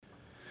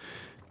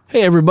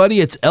Hey everybody,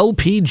 it's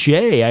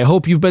LPJ. I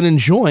hope you've been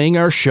enjoying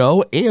our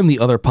show and the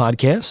other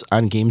podcasts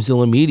on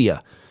Gamezilla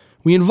Media.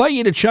 We invite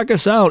you to check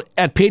us out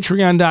at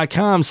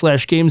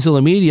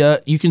patreon.com/Gamezilla Media.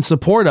 You can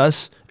support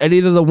us at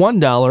either the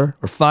 $1 or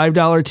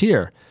 $5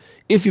 tier.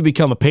 If you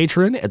become a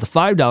patron at the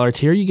 $5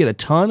 tier, you get a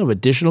ton of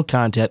additional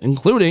content,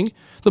 including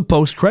the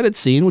post-credit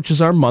scene, which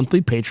is our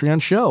monthly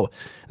Patreon show.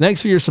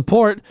 Thanks for your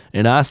support,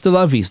 and hasta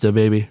la vista,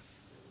 baby.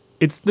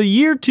 It's the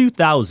year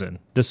 2000.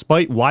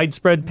 Despite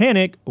widespread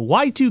panic,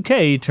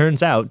 Y2K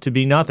turns out to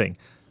be nothing.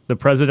 The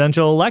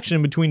presidential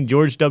election between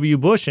George W.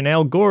 Bush and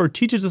Al Gore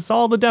teaches us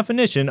all the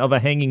definition of a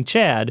hanging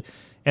Chad,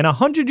 and a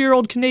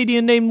 100-year-old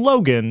Canadian named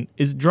Logan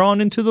is drawn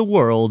into the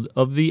world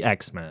of the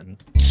X-Men.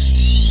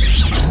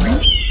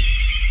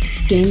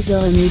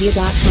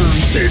 GameZillaMedia.com.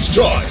 It's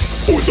time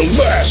for the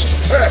Last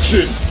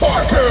Action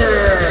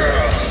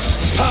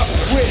Podcast! Pop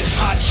quiz,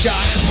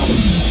 hotshot.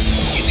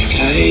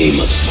 Yippee-ki-yay,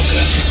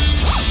 motherfucker.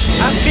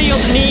 I feel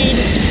the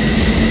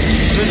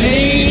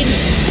need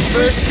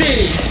for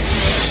speed.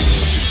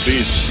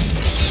 Please,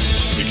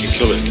 we can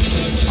kill it.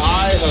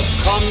 I have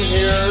come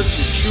here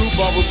to chew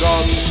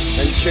bubblegum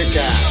and kick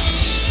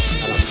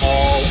ass. And I'm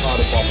all out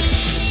of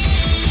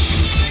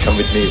bubblegum. Come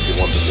with me if you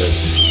want to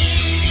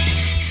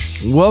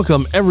live.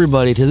 Welcome,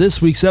 everybody, to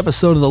this week's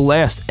episode of the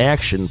Last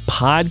Action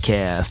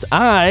Podcast.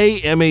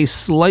 I am a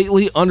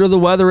slightly under the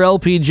weather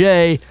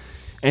LPJ,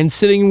 and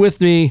sitting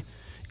with me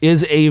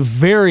is a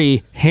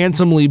very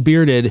handsomely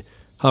bearded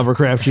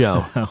Hovercraft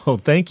Joe. Oh,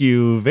 thank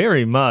you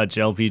very much,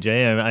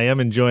 LPJ. I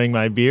am enjoying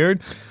my beard.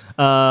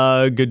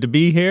 Good to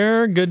be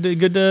here. Good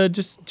to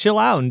just chill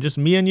out and just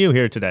me and you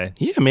here today.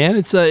 Yeah, man,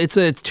 it's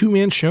a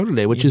two-man show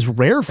today, which is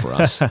rare for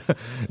us.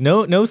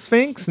 No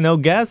Sphinx, no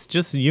guests,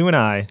 just you and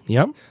I.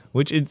 Yep.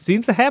 Which it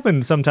seems to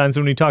happen sometimes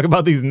when we talk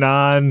about these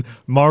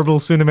non-Marvel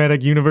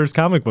Cinematic Universe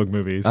comic book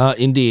movies.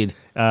 Indeed.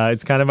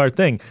 It's kind of our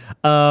thing.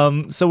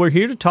 So we're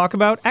here to talk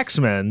about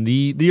X-Men,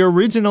 the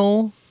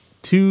original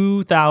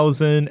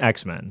 2000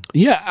 X-Men.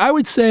 Yeah, I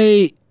would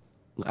say,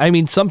 I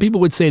mean, some people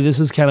would say this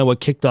is kind of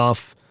what kicked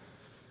off,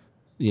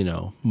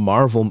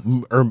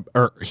 Marvel or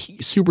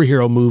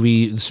superhero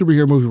movie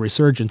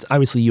resurgence.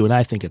 Obviously, you and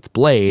I think it's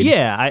Blade.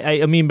 Yeah,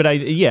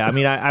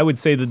 I would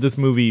say that this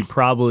movie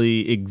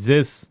probably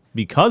exists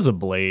because of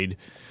Blade.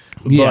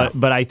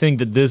 But I think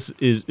that this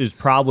is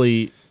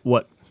probably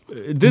what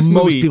this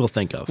most movie, people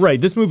think of.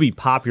 Right, this movie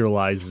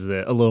popularizes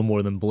it a little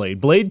more than Blade.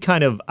 Blade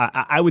kind of,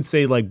 I would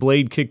say, like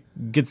Blade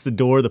gets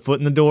the foot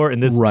in the door,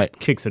 and this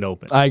kicks it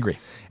open. I agree.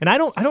 And I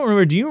don't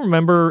remember. Do you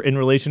remember in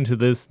relation to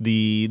this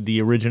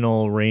the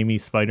original Raimi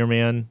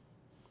Spider-Man?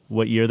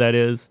 What year that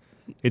is?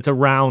 It's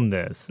around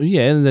this.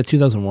 Yeah, in the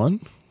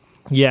 2001.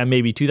 Yeah,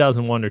 maybe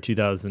 2001 or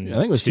 2000. Yeah, I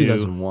think it was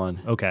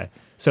 2001. Okay,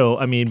 so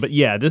I mean, but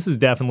yeah, this is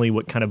definitely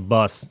what kind of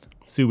busts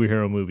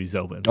superhero movies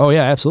open. Oh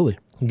yeah, absolutely.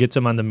 Gets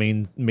them on the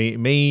main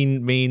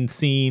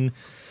scene,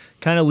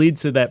 kind of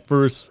leads to that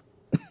first,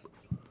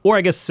 or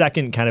I guess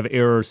second kind of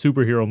era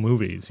superhero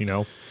movies,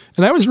 And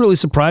I was really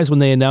surprised when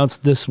they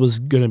announced this was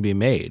going to be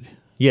made.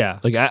 Yeah.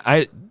 Like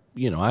I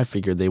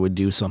figured they would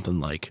do something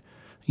like,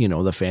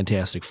 the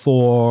Fantastic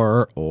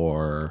Four,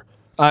 or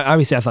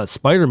obviously I thought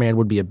Spider-Man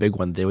would be a big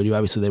one they would do.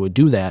 Obviously they would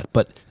do that,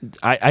 but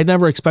I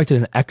never expected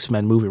an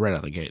X-Men movie right out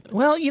of the gate.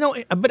 Well,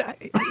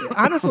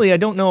 honestly, I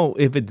don't know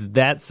if it's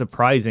that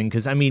surprising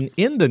because, I mean,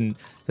 in the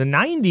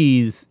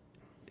 90s,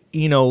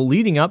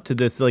 leading up to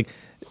this, like,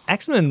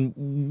 X-Men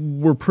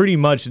were pretty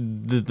much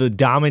the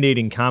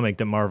dominating comic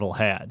that Marvel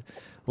had.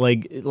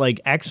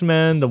 Like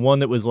X-Men, the one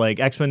that was like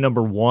X-Men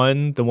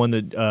 #1, the one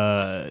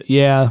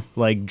that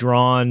like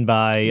drawn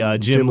by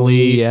Jim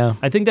Lee. Yeah,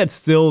 I think that's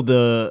still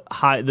the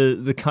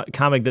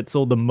comic that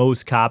sold the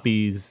most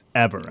copies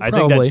ever. I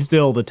think that's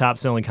still the top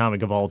selling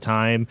comic of all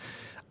time.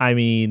 I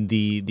mean,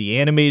 the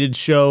animated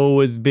show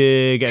was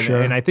big,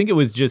 and I think it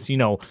was just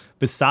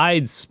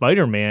besides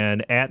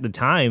Spider-Man at the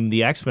time,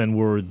 the X-Men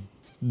were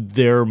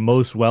their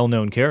most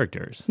well-known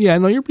characters. Yeah,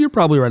 no, you're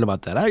probably right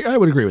about that. I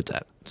would agree with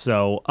that.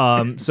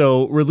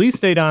 So, release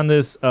date on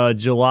this,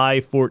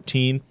 July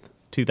 14th,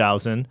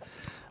 2000.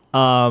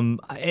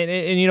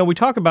 And we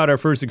talk about our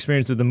first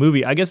experience of the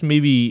movie. I guess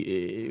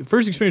maybe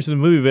first experience of the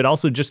movie, but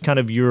also just kind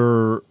of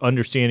your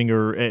understanding,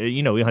 or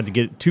you don't have to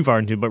get too far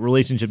into it, but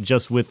relationship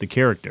just with the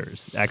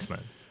characters, X-Men.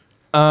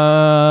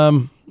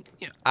 I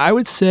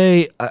would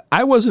say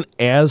I wasn't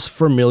as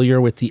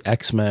familiar with the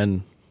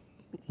X-Men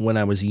when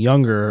I was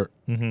younger,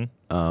 in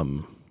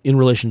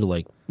relation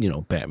to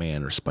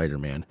Batman or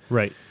Spider-Man.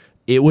 Right.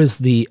 It was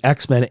the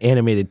X-Men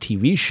animated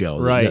TV show,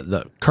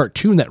 the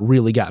cartoon that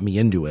really got me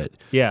into it.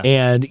 Yeah.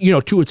 And,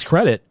 to its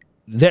credit,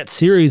 that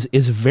series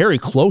is very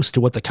close to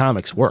what the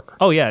comics were.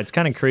 Oh, yeah. It's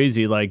kind of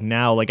crazy. Like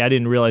now, I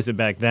didn't realize it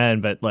back then,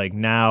 but like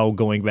now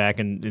going back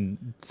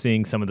and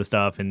seeing some of the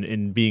stuff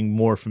and being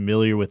more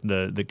familiar with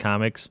the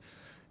comics,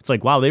 it's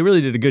like, wow, they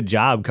really did a good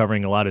job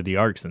covering a lot of the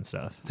arcs and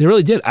stuff. They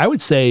really did. I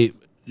would say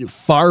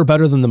far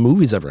better than the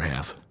movies ever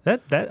have.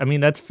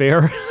 That's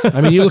fair. I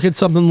mean, you look at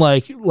something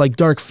like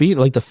Dark Phoenix,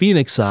 like the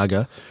Phoenix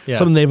Saga,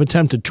 something they've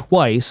attempted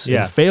twice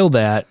and failed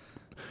at.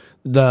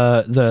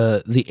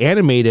 The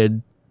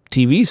animated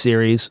TV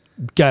series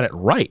got it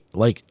right.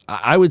 Like,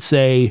 I would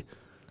say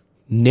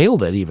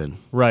nailed it even.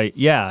 Right.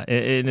 Yeah.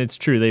 And it's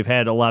true. They've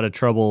had a lot of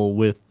trouble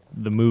with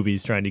the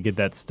movies trying to get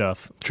that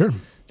stuff Sure.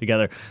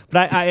 together.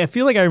 But I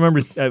feel like I remember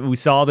we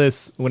saw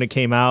this when it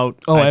came out.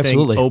 Oh, I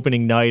absolutely. think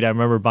opening night, I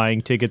remember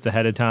buying tickets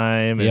ahead of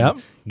time and Yep.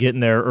 getting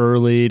there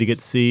early to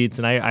get seats.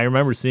 And I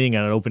remember seeing it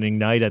on opening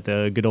night at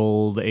the good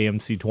old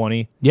AMC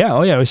 20. Yeah.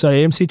 Oh, yeah. We saw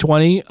AMC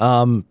 20,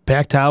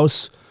 packed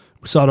house.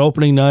 We saw it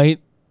opening night.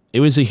 It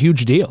was a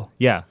huge deal.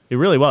 Yeah, it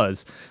really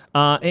was.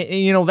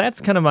 And,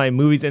 that's kind of my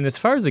movies. And as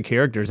far as the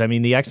characters, I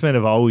mean, the X-Men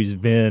have always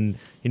been,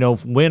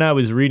 when I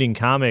was reading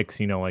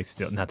comics, I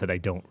still, not that I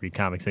don't read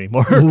comics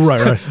anymore.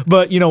 Right.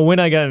 But, when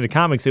I got into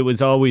comics, it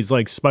was always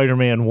like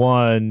Spider-Man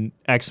 1,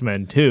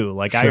 X-Men 2.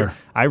 Like, Sure.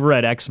 I've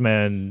read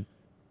X-Men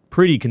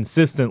pretty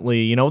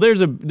consistently.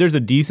 There's a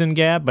decent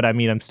gap, but I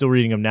mean, I'm still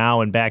reading them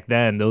now. And back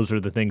then, those were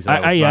the things that I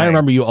was I buying.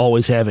 remember you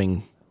always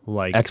having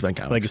like X-Men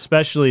comics. Like,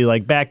 especially,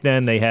 like, back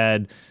then they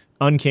had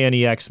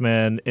Uncanny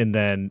X-Men and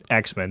then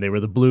X-Men. They were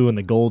the blue and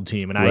the gold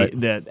team. And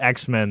Right. the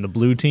X-Men, the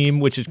blue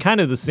team, which is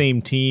kind of the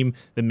same team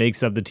that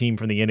makes up the team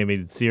from the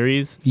animated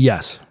series.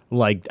 Yes.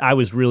 Like, I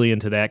was really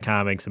into that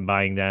comics and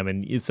buying them.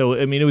 And so,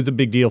 I mean, it was a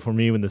big deal for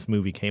me when this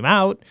movie came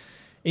out.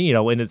 And,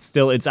 and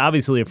it's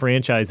obviously a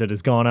franchise that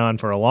has gone on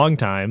for a long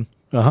time.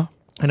 Uh-huh.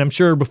 And I'm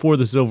sure before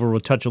this is over,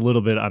 we'll touch a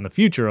little bit on the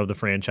future of the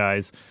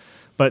franchise.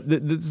 But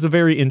this is a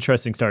very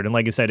interesting start. And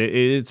like I said,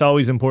 it's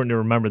always important to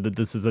remember that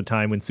this is a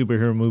time when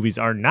superhero movies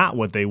are not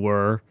what they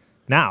were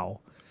now.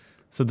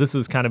 So this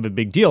is kind of a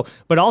big deal.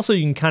 But also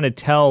you can kind of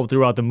tell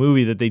throughout the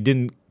movie that they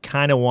didn't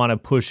kind of want to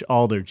push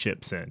all their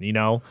chips in,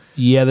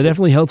 Yeah, they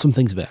definitely held some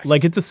things back.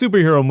 Like, it's a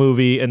superhero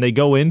movie and they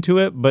go into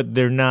it, but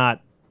they're not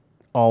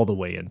all the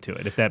way into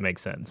it, if that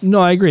makes sense. No,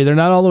 I agree. They're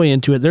not all the way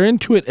into it. They're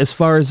into it as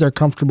far as they're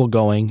comfortable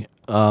going.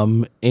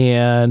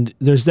 And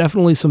there's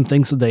definitely some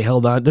things that they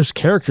held on. There's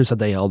characters that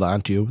they held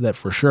on to that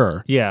for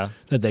sure Yeah.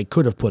 that they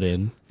could have put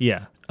in.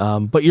 Yeah.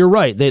 But you're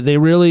right. They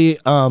really.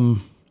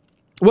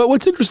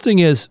 What's interesting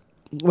is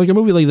like a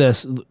movie like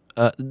this.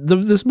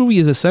 This movie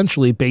is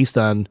essentially based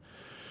around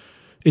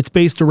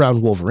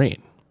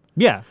Wolverine,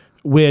 Yeah.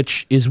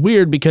 which is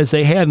weird because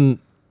they had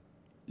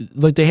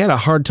a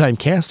hard time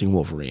casting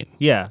Wolverine.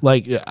 Yeah.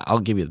 Like, I'll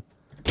give you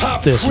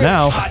Pop this quiz,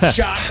 now. hot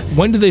shot.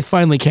 When did they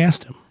finally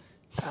cast him?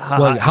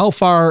 Like,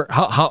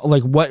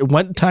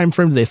 what time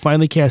frame did they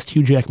finally cast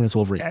Hugh Jackman as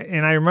Wolverine?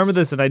 And I remember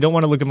this, and I don't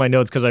want to look at my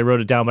notes because I wrote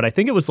it down, but I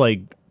think it was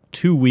like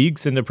 2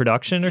 weeks into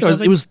production or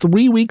something. It was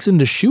 3 weeks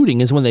into shooting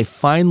is when they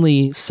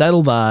finally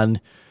settled on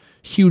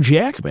Hugh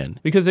Jackman.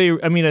 Because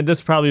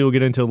this probably will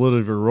get into a little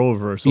bit of a role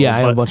reversal. Yeah, I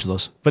have but, a bunch of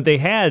those. But they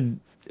had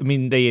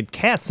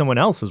cast someone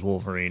else as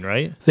Wolverine,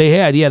 right? They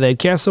had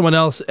cast someone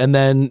else, and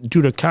then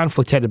due to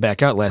conflict, had to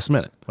back out last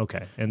minute.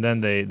 Okay, and then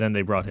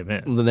they brought him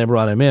in. Then they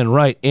brought him in,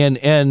 right?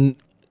 And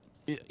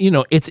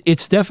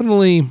it's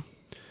definitely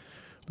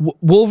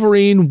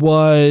Wolverine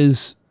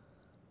was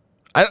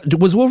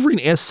Wolverine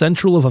as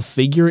central of a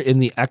figure in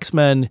the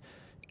X-Men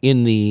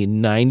in the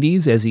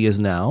 90s as he is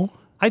now?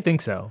 I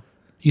think so.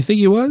 You think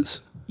he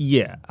was?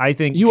 Yeah, I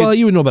think You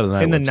would know better than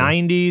I in would. the so.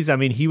 90s. I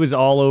mean, he was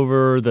all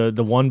over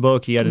the one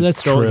book. He had his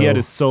That's true. he had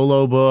his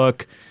solo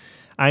book.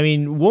 I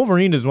mean,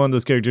 Wolverine is one of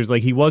those characters.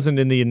 Like, he wasn't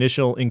in the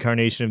initial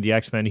incarnation of the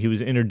X-Men. He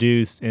was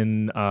introduced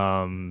in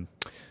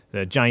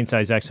the Giant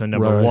Size X-Men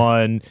number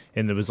 1,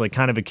 and there was like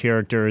kind of a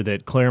character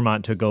that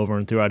Claremont took over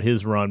and throughout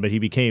his run, but he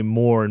became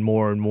more and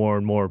more and more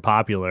and more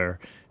popular.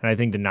 And I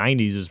think the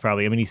 90s is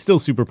probably, he's still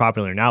super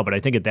popular now, but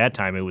I think at that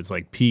time it was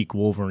like peak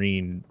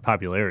Wolverine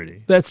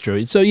popularity. That's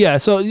true. So yeah,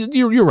 so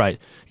you're right.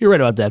 You're right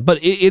about that.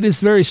 But it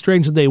is very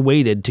strange that they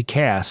waited to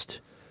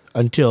cast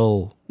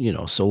until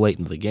so late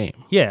into the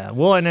game. Yeah,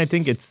 well, and I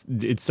think it's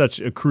such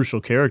a crucial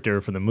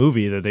character for the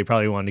movie that they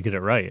probably wanted to get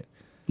it right.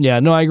 Yeah,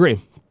 no, I agree.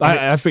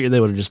 I figured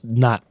they would have just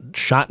not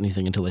shot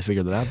anything until they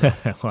figured that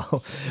out.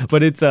 Well,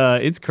 but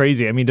it's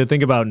crazy. I mean, to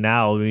think about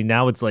now. I mean,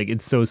 now it's like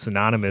it's so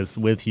synonymous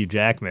with Hugh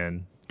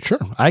Jackman. Sure,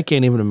 I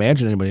can't even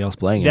imagine anybody else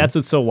playing That's it.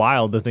 what's so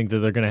wild to think that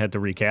they're going to have to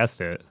recast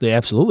it. They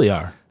absolutely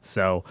are.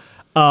 So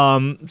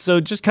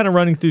just kind of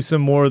running through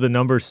some more of the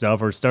number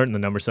stuff, or starting the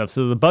number stuff.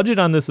 So the budget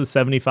on this is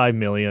 $75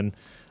 million.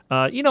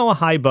 A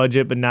high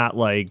budget, but not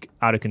like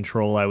out of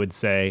control, I would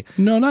say.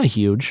 No, not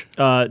huge.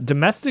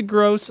 Domestic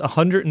gross,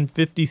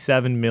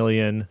 $157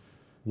 million.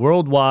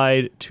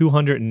 Worldwide,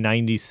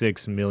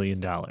 $296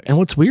 million. And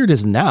what's weird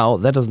is now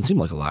that doesn't seem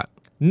like a lot.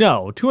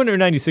 No,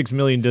 $296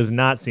 million does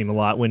not seem a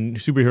lot when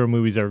superhero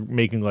movies are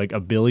making like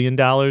 $1 billion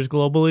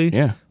globally.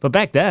 Yeah. But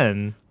back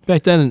then,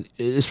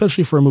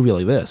 especially for a movie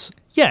like this.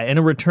 yeah, and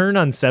a return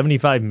on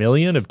 $75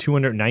 million of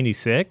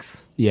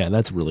 $296. Yeah,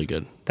 that's really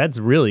good. That's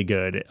really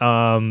good.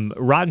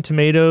 Rotten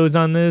Tomatoes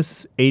on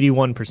this,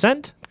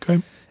 81%.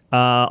 Okay.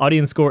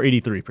 Audience score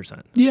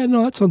 83%. Yeah,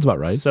 no, that sounds about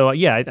right. So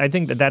yeah, I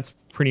think that's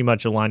pretty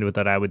much aligned with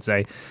that, I would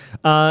say.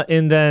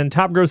 And then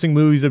top grossing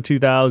movies of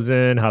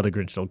 2000, How the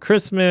Grinch Stole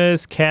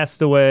Christmas,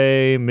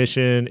 Castaway,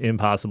 Mission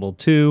Impossible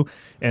 2,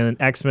 and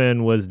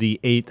X-Men was the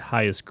 8th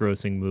highest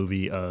grossing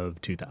movie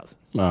of 2000.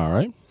 All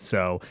right.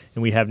 So,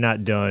 and we have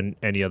not done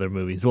any other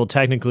movies. Well,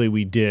 technically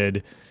we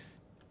did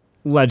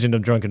Legend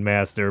of Drunken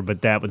Master,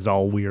 but that was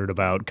all weird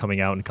about coming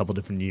out in a couple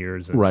different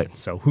years. And Right.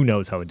 So who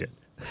knows how it did.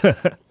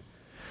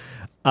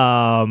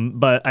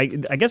 But I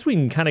guess we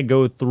can kind of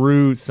go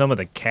through some of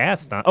the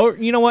cast. Oh,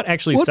 you know what?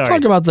 Actually, Let's sorry.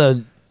 talk about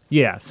the.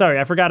 Yeah, sorry.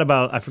 I forgot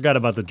about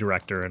the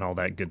director and all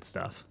that good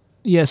stuff.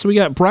 Yeah, so we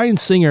got Bryan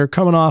Singer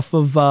coming off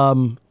of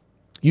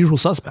Usual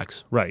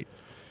Suspects, Right.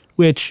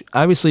 which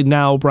obviously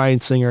now Bryan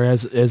Singer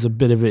has a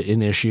bit of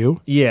an issue.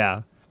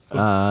 Yeah.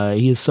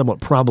 He is somewhat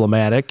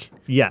problematic.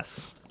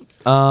 Yes.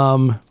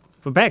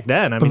 But back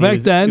then, back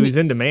then- he was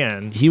in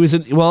demand. He was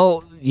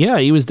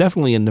he was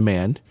definitely in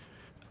demand.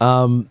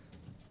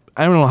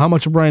 I don't know how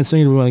much of Bryan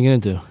Singer do we want to get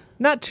into.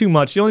 Not too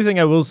much. The only thing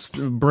I will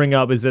bring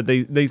up is that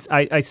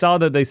I saw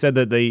that they said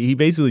that he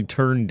basically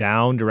turned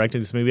down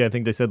directing this movie. I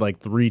think they said like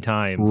 3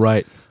 times.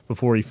 Right.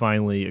 Before he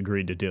finally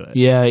agreed to do it.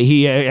 Yeah,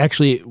 he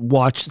actually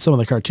watched some of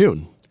the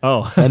cartoon,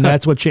 Oh. and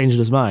that's what changed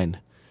his mind.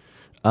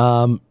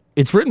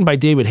 It's written by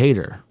David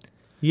Hayter.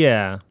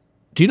 Yeah.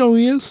 Do you know who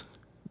he is?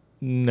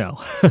 No.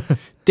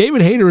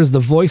 David Hayter is the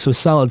voice of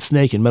Solid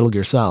Snake in Metal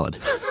Gear Solid.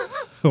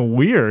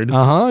 Weird.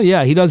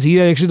 Yeah, he does. He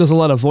actually does a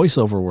lot of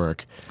voiceover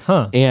work.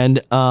 Huh.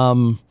 And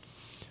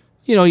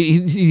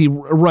he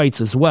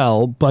writes as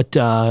well, but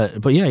yeah,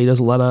 he does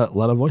a lot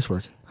of voice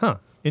work. Huh.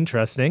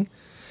 Interesting.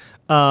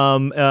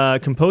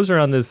 Composer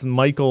on this,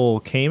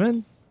 Michael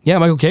Kamen, Yeah,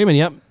 Michael Kamen.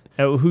 Yep.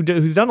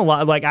 who's done a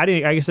lot. Like I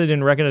guess I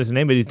didn't recognize his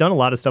name, but he's done a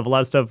lot of stuff. A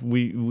lot of stuff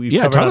we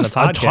Yeah, covered on the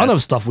podcast. a ton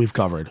of stuff we've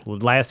covered.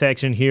 Last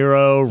Action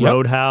Hero,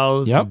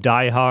 Roadhouse, Yep.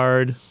 Die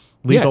Hard,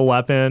 Lethal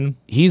Weapon.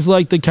 He's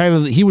like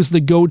he was the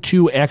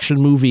go-to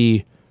action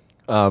movie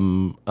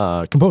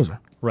composer.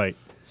 Right.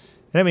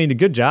 And I mean, a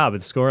good job.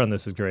 The score on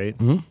this is great.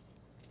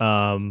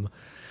 Mm-hmm.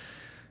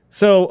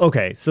 So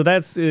okay, so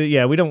that's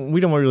we don't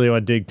really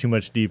want to dig too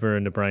much deeper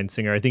into Bryan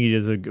Singer. I think he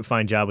does a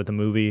fine job with the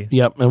movie.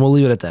 Yep, and we'll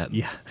leave it at that.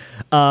 Yeah.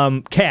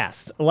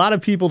 Cast. A lot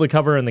of people to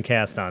cover in the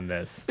cast on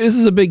this. This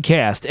is a big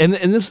cast, and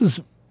this is,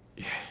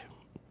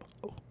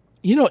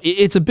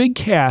 it's a big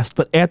cast,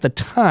 but at the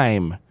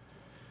time,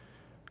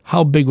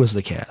 how big was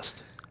the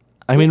cast?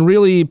 I mean,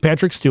 really,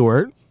 Patrick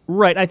Stewart.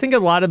 Right. I think a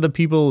lot of the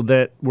people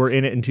that were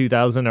in it in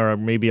 2000 are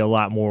maybe a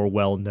lot more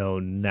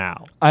well-known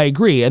now. I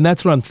agree, and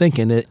that's what I'm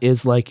thinking. It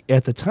is like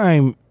at the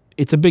time,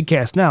 it's a big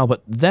cast now,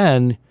 but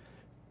then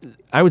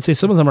I would say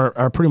some of them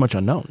are pretty much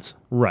unknowns.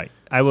 Right.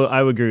 I would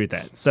agree with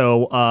that.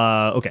 So,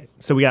 okay.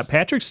 So we got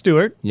Patrick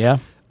Stewart Yeah,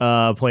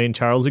 playing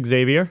Charles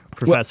Xavier,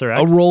 Professor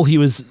X. a role he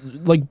was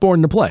like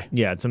born to play.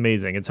 Yeah, it's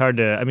amazing. It's hard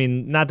to, I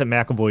mean, not that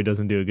McAvoy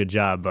doesn't do a good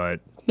job, but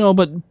No,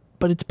 but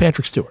it's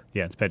Patrick Stewart.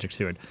 yeah, it's Patrick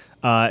Stewart.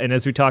 And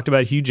as we talked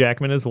about, Hugh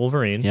Jackman as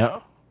Wolverine. Yeah,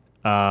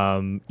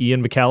 Ian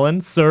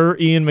McKellen, Sir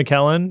Ian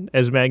McKellen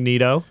as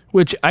Magneto.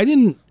 which I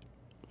didn't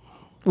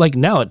like.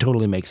 Now it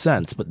totally makes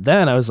sense, but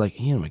then I was like,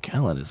 Ian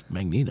McKellen is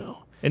Magneto.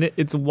 And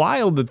it's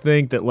wild to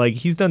think that, like,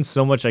 he's done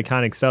so much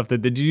iconic stuff that,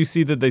 did you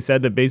see that they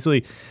said that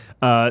basically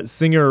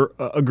Singer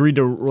agreed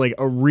to, like,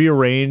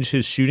 rearrange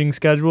his shooting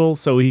schedule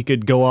so he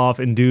could go off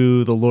and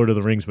do the Lord of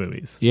the Rings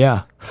movies?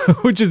 Yeah,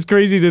 Which is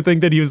crazy to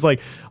think that he was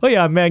like, oh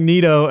yeah,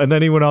 Magneto, and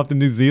then he went off to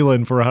New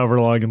Zealand for however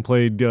long and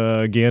played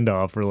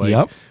Gandalf, or like,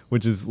 Yep.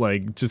 which is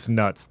like just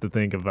nuts to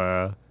think of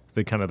the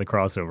kind of the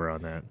crossover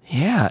on that.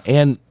 yeah,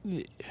 and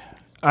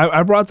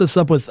I brought this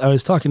up I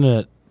was talking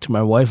to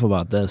my wife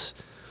about this.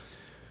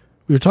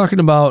 We were talking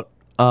about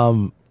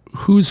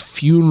whose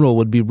funeral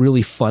would be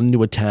really fun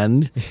to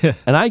attend,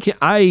 and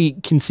I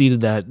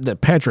conceded that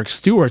Patrick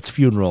Stewart's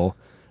funeral,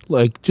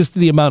 like just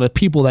the amount of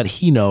people that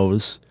he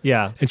knows.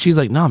 Yeah. And she's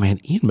like, no, man,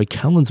 Ian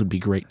McKellen's would be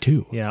great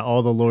too. Yeah,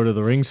 all the Lord of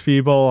the Rings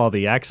people, all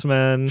the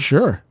X-Men.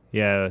 Sure.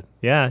 Yeah,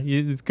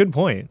 it's a good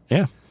point.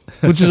 Yeah.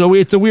 Which is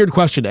it's a weird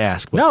question to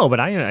ask. But No,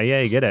 but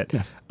I get it.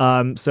 Yeah.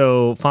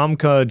 So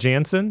Famke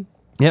Janssen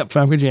Yep,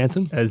 Famke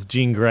Janssen. as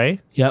Jean Grey.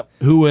 Yep.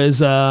 Who is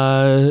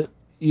Xenia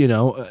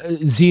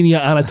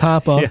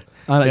Onatopp.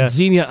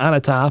 Xenia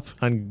Onatopp.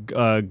 On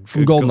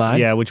From Goldeneye.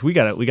 Yeah, which we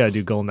gotta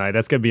do Goldeneye.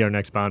 That's gonna be our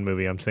next Bond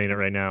movie. I'm saying it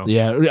right now.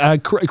 Yeah,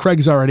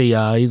 Craig's already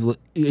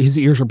his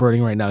ears are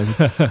burning right now.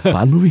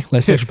 Bond movie,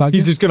 Last Action Podcast.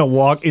 He's just gonna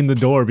walk in the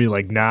door and be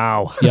like,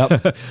 now.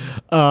 Yep.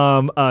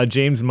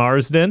 James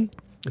Marsden.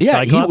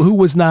 Yeah, Cyclops. who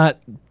was not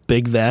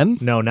big then.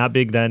 No, not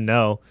big then.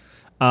 No.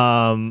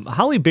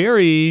 Halle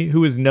Berry,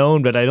 who is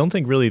known, but I don't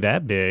think really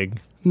that big.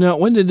 No,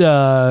 when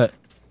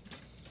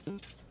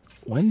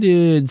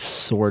did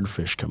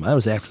Swordfish come out? That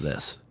was after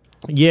this.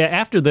 Yeah,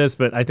 after this,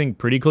 but I think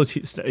pretty close.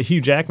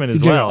 Hugh Jackman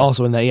as well.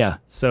 Also in that, yeah.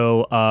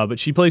 So, but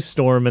she plays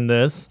Storm in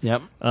this.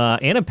 Yep.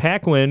 Anna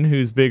Paquin,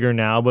 who's bigger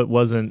now, but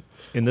wasn't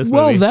in this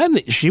Well, movie. then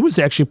she was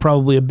actually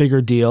probably a bigger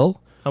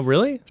deal Oh,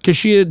 really? Because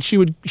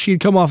she'd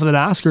come off of an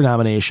Oscar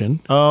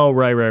nomination. Oh,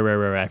 right.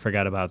 I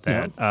forgot about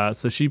that.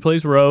 So she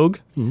plays Rogue.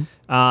 Mm-hmm.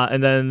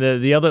 And then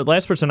the other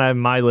last person I have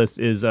on my list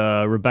is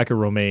Rebecca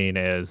Romijn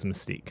as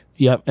Mystique.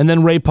 Yep. And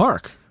then Ray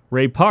Park,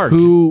 Ray Park.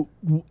 who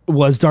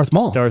was Darth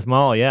Maul. Darth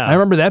Maul, yeah. I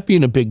remember that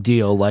being a big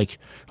deal. Like,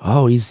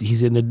 oh,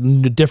 he's in a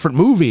different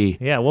movie.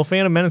 Yeah, well,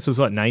 Phantom Menace was,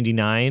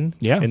 99?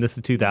 Yeah. And this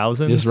is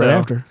 2000? This is right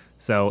after.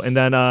 So, and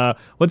then,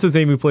 what's his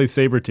name who plays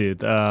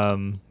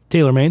Sabretooth?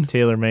 Taylor Mane.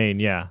 Taylor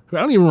Mane, yeah. I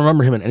don't even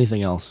remember him in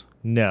anything else.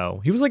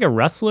 No. He was like a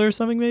wrestler or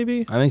something,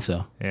 maybe? I think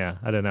so. Yeah,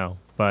 I don't know.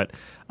 But,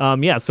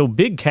 yeah, so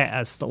big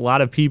cast, a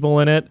lot of people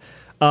in it.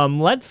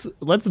 Let's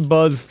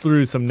buzz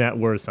through some net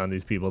worths on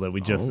these people that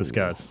we just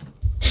discussed.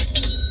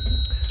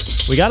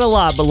 We got a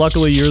lot, but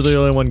luckily you're the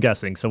only one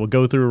guessing, so we'll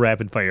go through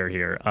rapid fire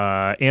here.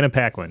 Anna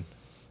Paquin,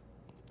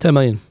 10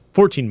 million.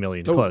 14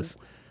 million, close.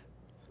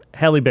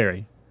 Halle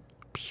Berry,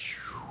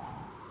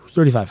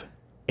 35.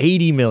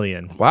 80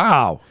 million.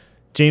 Wow.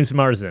 James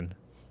Marsden,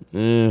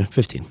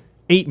 15.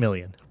 8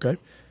 million. Okay.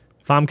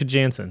 Famke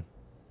Janssen,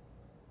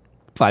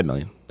 5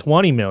 million.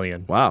 20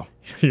 million. Wow.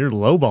 You're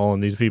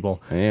lowballing these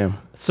people. I am.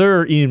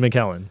 Sir Ian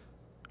McKellen,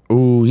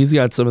 Ooh, he's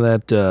got some of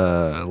that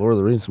Lord of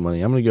the Rings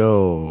money. I'm going to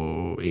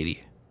go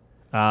 80.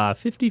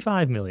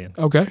 55 million.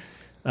 Okay.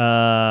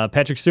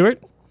 Patrick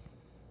Stewart,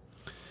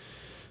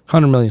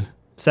 100 million.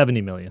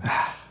 70 million.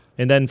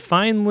 And then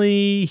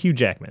finally, Hugh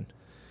Jackman.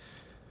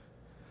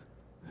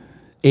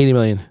 80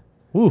 million.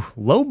 Ooh,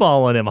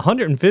 lowballing him.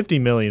 150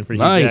 million for Hugh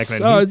Nice.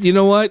 Jackman. Oh, you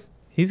know what?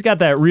 He's got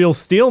that real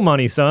steel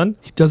money, son.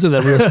 He does have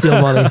that real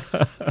steel money.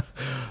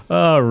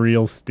 Oh,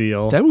 real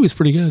steel. That movie's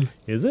pretty good.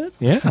 Is it?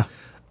 Yeah.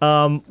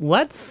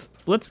 Let's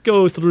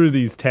go through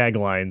these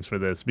taglines for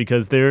this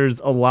because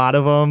there's a lot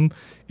of them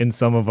and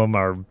some of them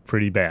are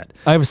pretty bad.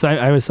 I have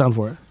a sound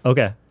for it.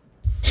 Okay.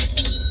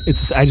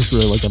 I just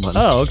really like that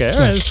button. Oh, okay. All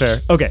right, that's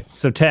fair. Okay,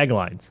 so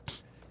taglines.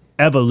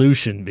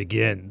 Evolution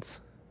begins.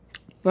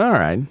 All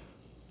right.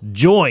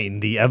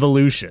 Join the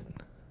evolution.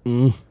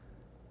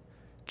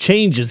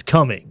 Change is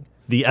coming.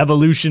 The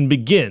evolution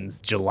begins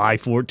July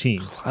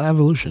 14th. A lot of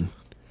evolution.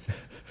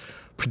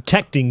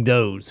 Protecting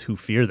those who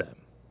fear them.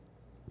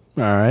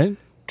 All right.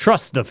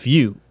 Trust the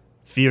few,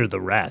 fear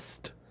the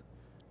rest.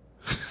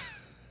 I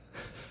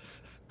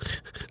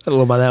don't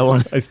know about that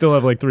one. I still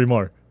have like 3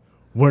 more.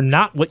 We're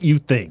not what you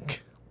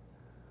think.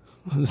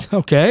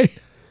 Okay.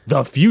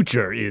 The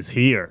future is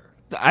here.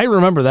 I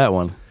remember that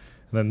one.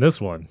 And then this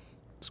one,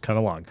 it's kind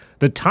of long.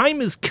 The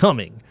time is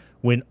coming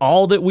when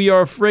all that we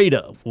are afraid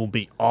of will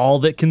be all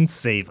that can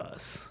save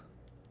us.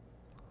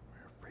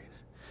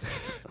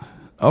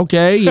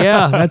 Okay,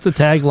 yeah, that's a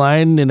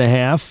tagline and a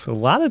half. A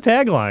lot of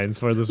taglines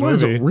for this What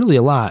is movie. it? Really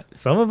a lot.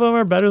 Some of them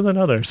are better than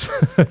others.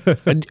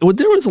 There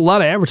was a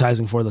lot of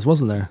advertising for this,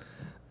 wasn't there?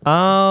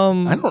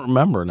 I don't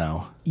remember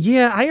now.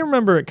 Yeah, I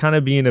remember it kind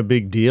of being a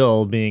big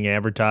deal, being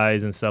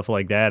advertised and stuff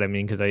like that. I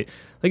mean, because like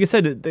I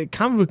said, the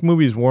comic book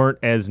movies weren't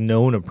as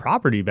known a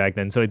property back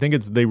then, so I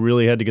think they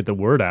really had to get the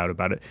word out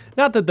about it.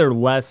 Not that they're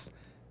less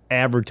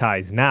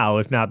advertised now,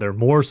 if not, they're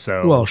more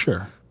so. Well,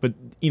 sure. But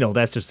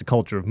that's just the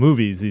culture of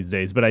movies these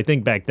days. But I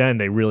think back then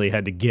they really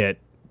had to get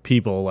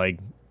people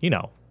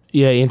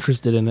Yeah,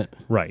 interested in it.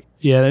 right.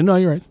 Yeah, no,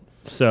 you're right.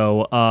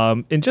 So,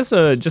 and just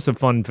a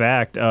fun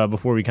fact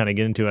before we kind of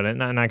get into it. I'm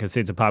not gonna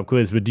say it's a pop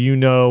quiz, but do you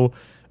know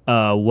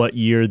what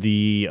year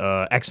the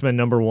X-Men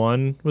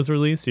 #1 was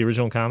released? The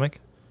original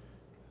comic?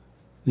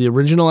 The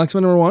original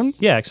X-Men #1?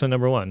 Yeah, X-Men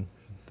 #1,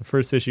 the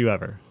first issue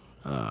ever.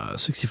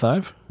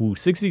 65? Ooh,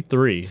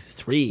 63.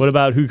 3. What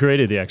about who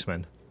created the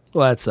X-Men?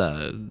 Well, that's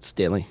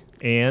Stanley.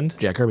 And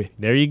Jack Kirby.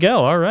 there you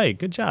go. All right,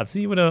 good job. See,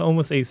 you would have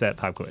almost aced that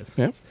pop quiz.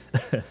 Yeah.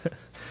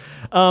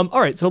 All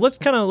right, so let's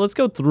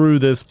go through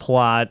this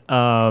plot.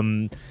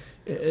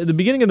 At the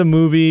beginning of the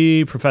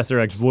movie,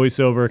 Professor X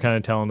voiceover kind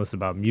of telling us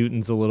about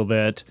mutants a little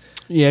bit.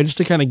 Yeah, just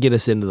to kind of get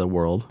us into the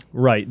world.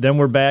 Right. Then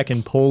we're back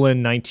in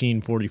Poland,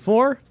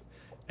 1944,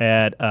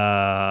 at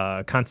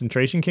a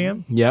concentration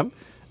camp. Yep.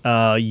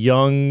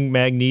 Young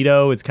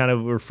Magneto,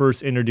 we're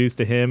first introduced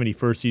to him, and he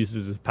first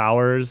uses his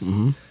powers.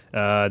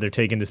 Mm-hmm. They're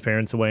taking his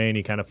parents away, and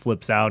he kind of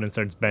flips out and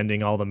starts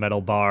bending all the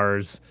metal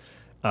bars.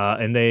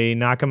 And they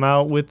knock him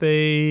out with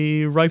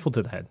a rifle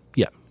to the head.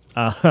 Yeah.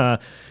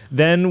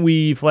 Then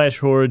we flash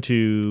forward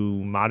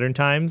to modern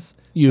times.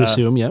 You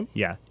assume, yep.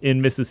 Yeah,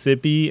 in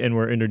Mississippi, and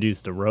we're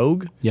introduced to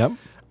Rogue. Yep.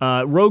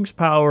 Rogue's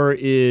power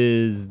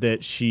is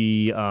that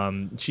she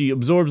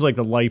absorbs like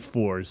the life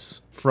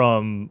force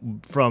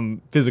from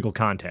physical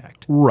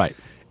contact. Right.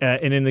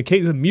 And in the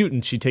case of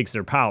mutants, she takes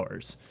their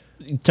powers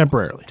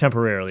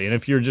Temporarily. And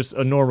if you're just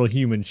a normal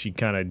human, she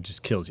kind of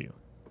just kills you.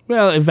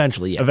 Well,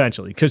 eventually, yeah.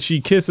 Eventually, because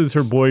she kisses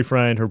her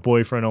boyfriend. Her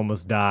boyfriend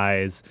almost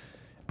dies.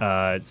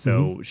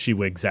 So she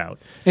wigs out.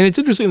 And it's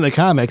interesting in the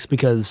comics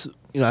because,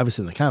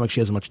 obviously in the comics,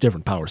 she has a much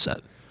different power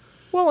set.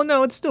 Well,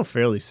 no, it's still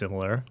fairly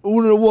similar.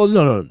 Well,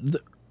 no.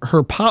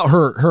 Her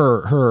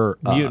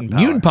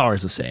mutant power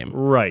is the same,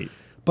 Right.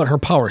 but her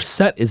power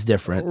set is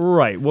different.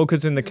 Right. Well,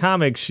 because in the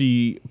comics,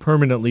 she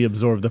permanently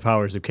absorbed the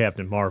powers of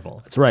Captain Marvel.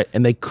 That's right.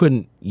 And they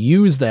couldn't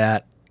use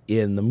that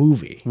in the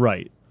movie.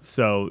 Right.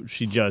 So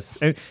she just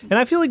and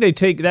I feel like they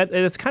take that.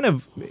 It's kind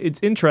of it's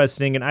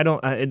interesting,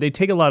 and they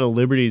take a lot of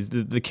liberties.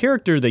 The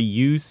character they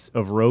use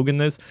of Rogue in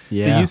this,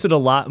 they use it a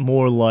lot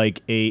more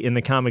like in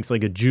the comics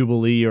like a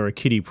Jubilee or a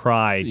Kitty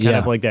Pryde, kind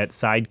of like that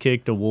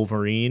sidekick to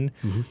Wolverine.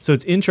 Mm-hmm. So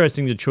it's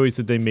interesting the choice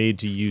that they made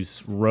to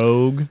use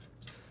Rogue.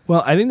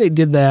 Well, I think they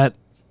did that.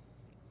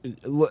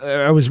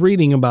 I was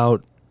reading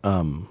about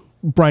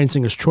Bryan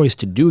Singer's choice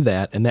to do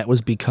that, and that was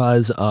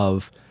because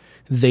of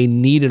they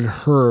needed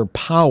her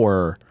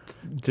power.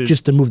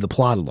 Just to move the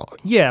plot along.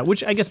 Yeah,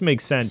 which I guess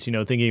makes sense,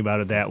 thinking about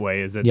it that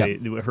way, is that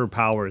her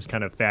powers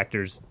kind of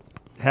factors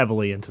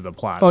heavily into the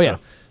plot.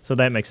 So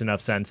that makes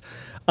enough sense.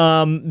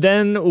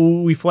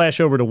 Then we flash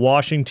over to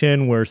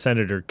Washington, where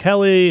Senator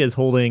Kelly is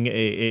holding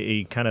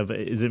a kind of,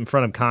 is in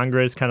front of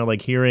Congress, kind of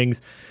like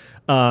hearings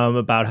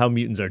about how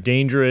mutants are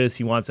dangerous.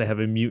 He wants to have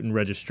a Mutant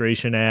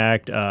Registration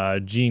Act.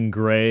 Jean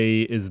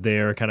Grey is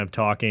there kind of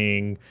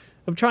trying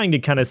to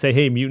kind of say,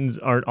 hey, mutants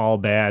aren't all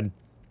bad.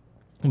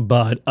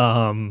 But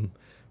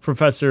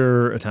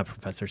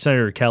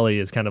Senator Kelly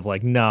is kind of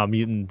like, nah,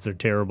 mutants are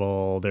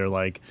terrible. They're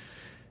like,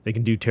 they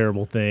can do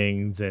terrible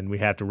things, and we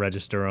have to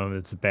register them.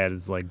 It's as bad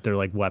as like they're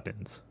like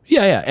weapons.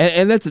 Yeah,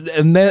 and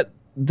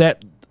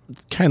that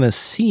kind of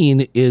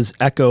scene is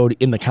echoed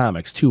in the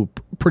comics too,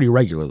 pretty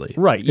regularly.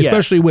 Right,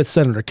 especially with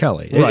Senator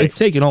Kelly. Right. It's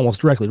taken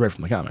almost directly right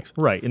from the comics.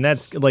 Right, and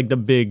that's like the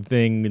big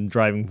thing in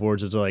driving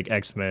force is like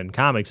X-Men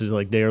comics is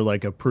like they're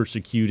like a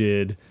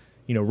persecuted,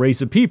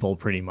 race of people,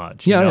 pretty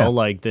much.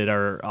 Like that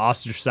are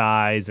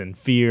ostracized and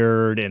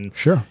feared, and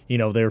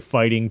they're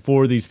fighting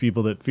for these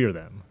people that fear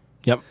them.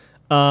 Yep.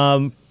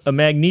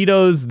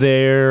 Magneto's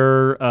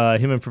there.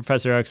 Him and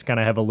Professor X kind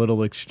of have a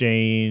little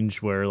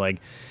exchange where like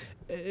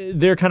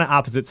they're kind of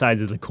opposite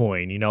sides of the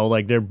coin.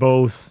 Like they're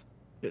both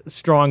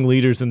strong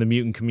leaders in the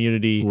mutant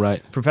community.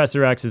 Right.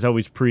 Professor X has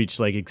always preached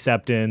like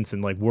acceptance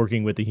and like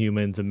working with the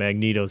humans, and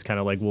Magneto's kind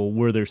of like, well,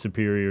 we're their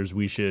superiors.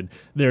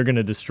 They're going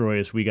to destroy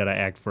us. We got to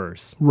act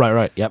first.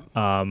 Right. Yep.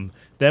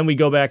 Then we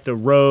go back to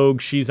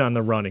Rogue. She's on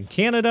the run in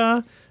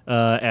Canada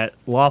at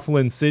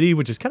Laughlin City,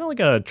 which is kind of like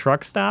a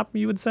truck stop,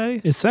 you would say.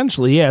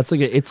 Essentially, yeah.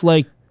 It's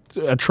like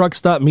a truck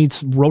stop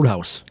meets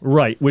Roadhouse.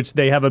 Right, which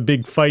they have a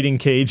big fighting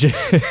cage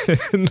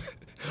in.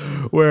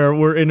 Where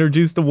we're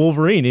introduced to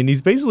Wolverine, and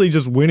he's basically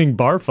just winning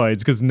bar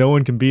fights because no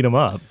one can beat him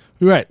up.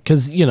 Right,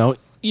 because,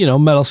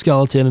 metal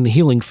skeleton and the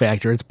healing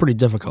factor, it's pretty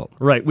difficult.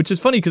 Right, which is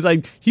funny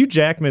because Hugh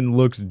Jackman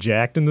looks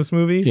jacked in this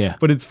movie. Yeah.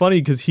 But it's funny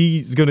because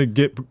he's going to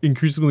get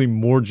increasingly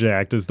more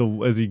jacked as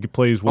he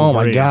plays Wolverine.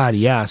 Oh my God,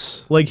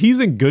 yes. Like, he's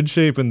in good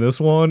shape in this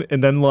one,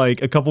 and then,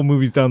 like, a couple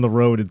movies down the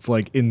road, it's,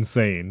 like,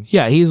 insane.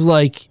 Yeah, he's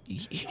like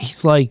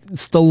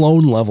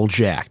Stallone level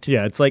jacked.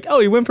 Yeah, it's like, oh,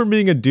 he went from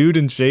being a dude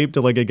in shape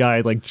to, like, a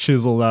guy, like,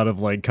 chiseled out of,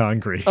 like,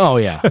 concrete. Oh,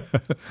 yeah.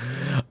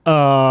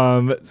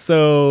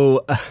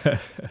 So...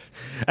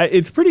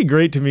 It's pretty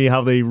great to me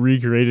how they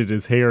recreated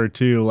his hair,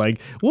 too. Like,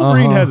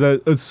 Wolverine has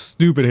a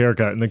stupid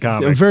haircut in the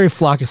comics. It's a very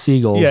Flock of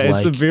Seagulls. Yeah,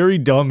 it's a very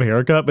dumb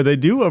haircut, but they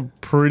do a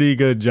pretty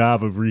good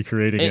job of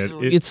recreating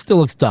it. It still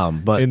looks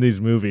dumb, but... in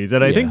these movies.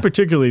 And I think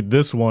particularly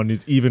this one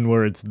is even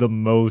where it's the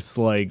most,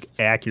 like,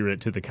 accurate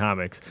to the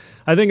comics.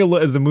 I think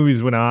as the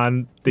movies went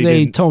on,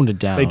 they toned it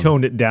down. They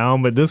toned it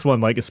down, but this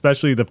one, like,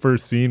 especially the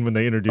first scene when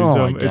they introduce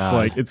him, it's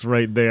like, it's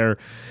right there.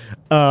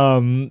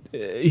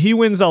 He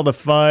wins all the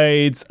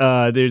fights.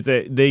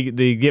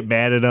 They get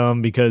mad at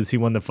him because he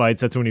won the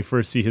fights. That's when you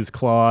first see his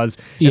claws.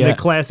 And the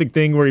classic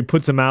thing where he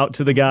puts them out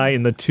to the guy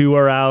and the two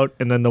are out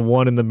and then the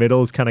one in the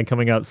middle is kind of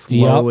coming out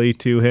slowly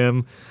to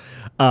him.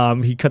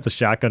 He cuts a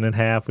shotgun in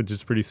half, which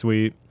is pretty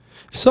sweet.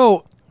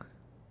 So,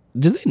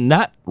 did they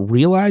not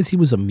realize he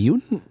was a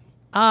mutant?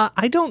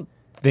 I don't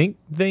think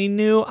they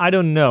knew. I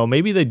don't know.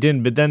 Maybe they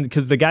didn't, but then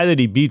because the guy that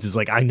he beats is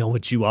like, I know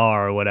what you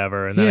are or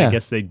whatever, and then I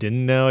guess they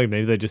didn't know.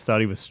 Maybe they just thought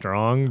he was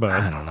strong, but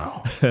I don't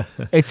know.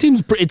 It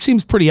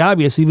seems pretty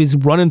obvious if he's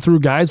running through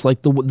guys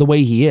like the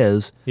way he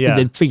is. Yeah,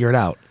 they'd figure it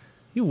out.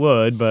 You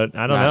would, but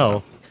I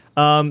don't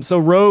know. So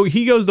Rogue,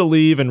 he goes to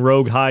leave, and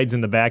Rogue hides in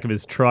the back of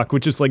his truck,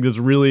 which is like this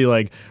really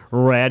like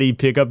ratty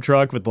pickup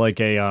truck with like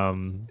a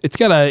It's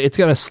got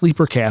a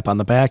sleeper cap on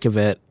the back of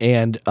it,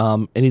 and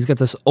he's got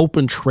this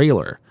open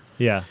trailer.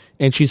 Yeah.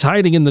 And she's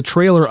hiding in the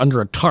trailer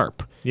under a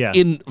tarp. Yeah.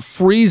 In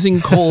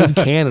freezing cold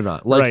Canada.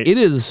 Like it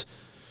is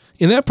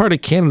in that part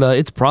of Canada,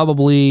 it's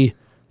probably,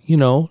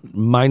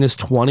 minus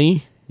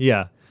 20.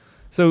 Yeah.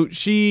 So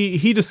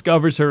he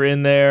discovers her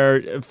in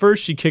there.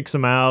 First she kicks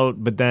him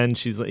out, but then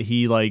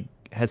he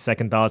has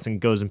second thoughts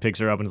and goes and picks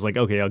her up and is like,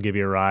 okay, I'll give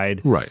you a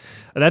ride. Right.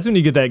 And that's when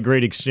you get that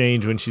great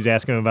exchange when she's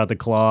asking him about the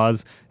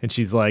claws and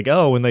she's like,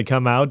 oh, when they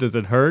come out, does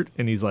it hurt?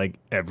 And he's like,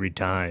 every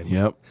time.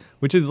 Yep.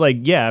 Which is like,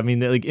 yeah, I mean,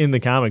 like in the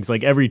comics,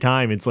 like every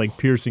time it's like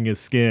piercing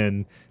his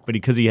skin, but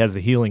because he has the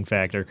healing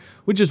factor,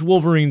 which is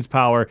Wolverine's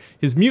power.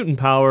 His mutant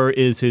power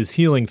is his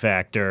healing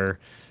factor.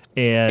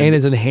 And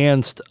his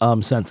enhanced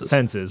senses.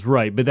 Senses,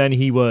 right. But then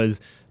he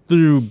was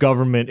through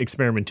government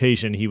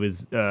experimentation, he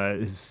was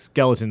his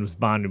skeleton was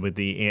bonded with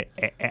the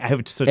I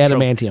have such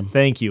Adamantium.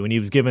 Thank you, and he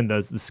was given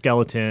the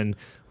skeleton,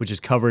 which is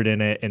covered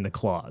in it, in the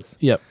claws.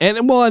 Yep.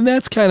 And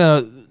that's kind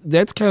of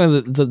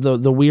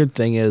the weird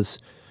thing is,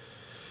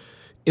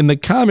 in the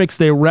comics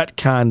they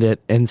retconned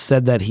it and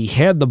said that he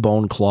had the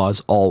bone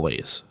claws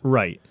always.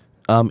 Right.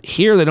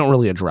 Here they don't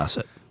really address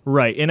it.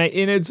 Right, and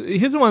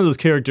he's one of those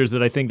characters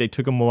that I think they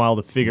took him a while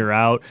to figure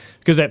out,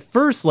 because at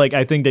first, like,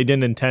 I think they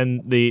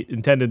intended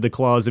the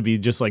claws to be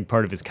just like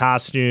part of his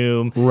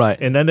costume, right?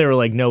 And then they were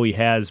like, no, he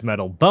has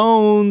metal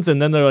bones, and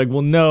then they're like,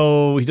 well,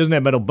 no, he doesn't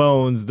have metal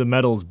bones. The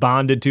metal's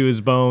bonded to his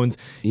bones.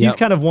 Yep. He's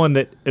kind of one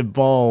that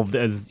evolved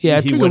as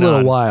it he took went a little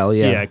on. while.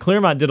 Yeah,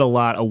 Claremont did a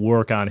lot of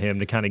work on him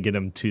to kind of get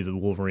him to the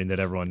Wolverine that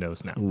everyone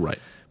knows now. Right.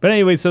 But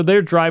anyway, so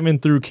they're driving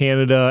through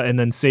Canada, and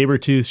then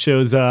Sabretooth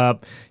shows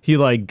up. He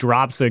like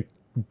drops a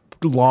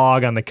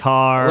log on the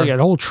car. Like a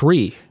whole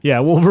tree. Yeah,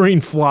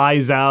 Wolverine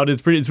flies out.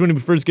 It's when we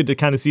first get to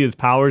kind of see his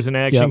powers in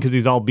action, because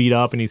he's all beat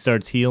up and he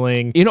starts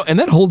healing. And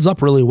that holds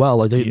up really well.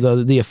 Like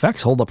the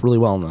effects hold up really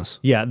well in this.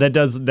 Yeah,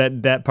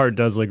 that part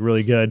does look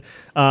really good.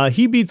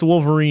 He beats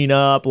Wolverine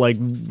up. Like,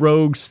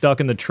 Rogue's stuck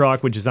in the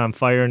truck, which is on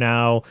fire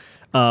now.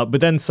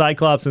 But then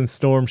Cyclops and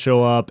Storm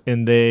show up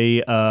and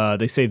they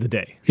save the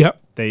day.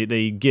 Yep.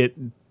 They get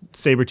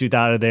Sabretooth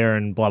out of there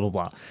and blah blah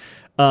blah.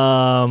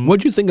 What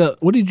did you think of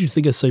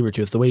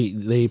Sabretooth, the way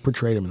they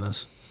portrayed him in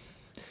this?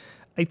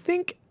 I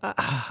think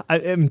I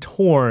am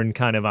torn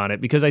kind of on it,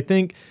 because I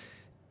think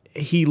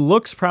he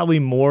looks probably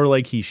more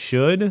like he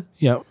should.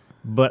 Yeah.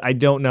 But I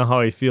don't know how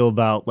I feel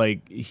about,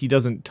 like, he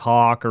doesn't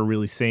talk or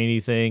really say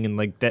anything, and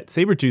like that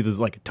Sabretooth is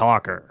like a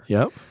talker.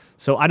 Yep.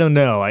 So I don't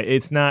know.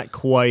 It's not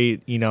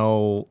quite,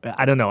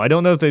 I don't know. I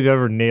don't know if they've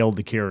ever nailed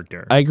the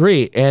character. I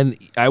agree. And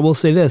I will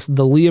say this,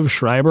 the Liev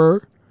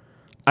Schreiber,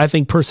 I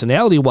think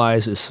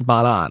personality-wise, is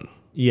spot on.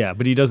 Yeah,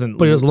 but he doesn't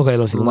look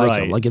anything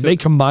like him. Like, if they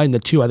combined the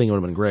two, I think it would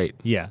have been great.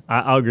 Yeah,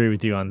 I'll agree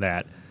with you on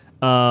that.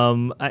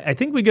 I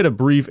think we get a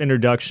brief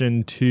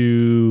introduction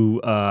to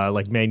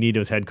like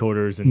Magneto's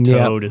headquarters and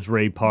Toad as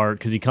Ray Park,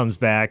 because he comes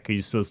back.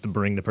 He's supposed to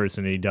bring the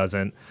person, and he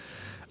doesn't.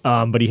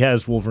 But he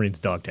has Wolverine's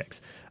dog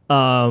tags.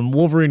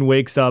 Wolverine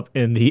wakes up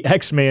in the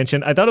X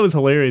Mansion. I thought it was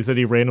hilarious that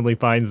he randomly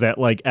finds that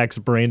like X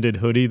branded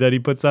hoodie that he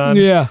puts on.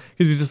 Yeah,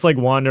 because he's just like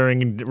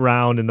wandering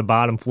around in the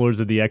bottom floors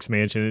of the X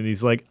Mansion, and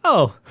he's like,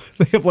 "Oh,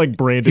 they have like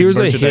branded Here's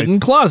merchandise." a hidden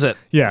closet.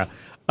 Yeah.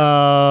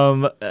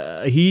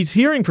 He's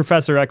hearing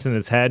Professor X in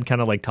his head,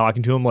 kind of like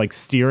talking to him, like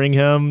steering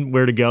him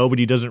where to go, but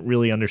he doesn't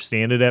really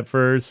understand it at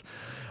first.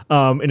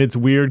 And it's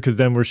weird because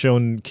then we're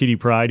shown Kitty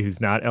Pryde, who's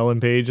not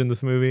Ellen Page in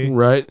this movie.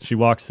 Right. She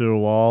walks through a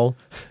wall.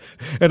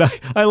 And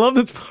I love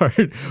this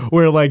part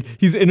where, like,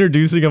 he's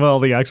introducing him all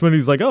the X-Men.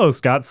 He's like, oh,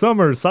 Scott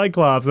Summers,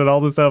 Cyclops, and all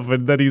this stuff.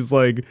 And then he's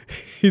like,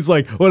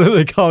 what do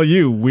they call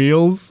you?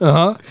 Wheels?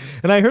 Uh-huh.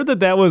 And I heard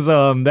that was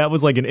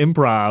like an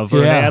improv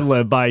or an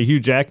ad-lib by Hugh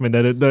Jackman,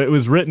 that it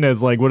was written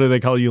as, like, what do they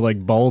call you,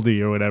 like,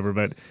 Baldy or whatever.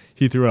 But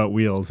he threw out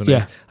Wheels.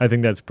 And I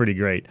think that's pretty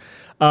great.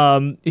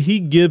 He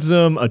gives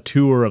him a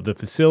tour of the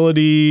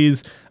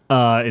facilities.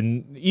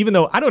 And even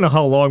though I don't know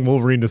how long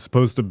Wolverine is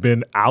supposed to have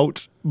been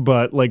out,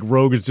 but like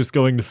Rogue is just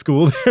going to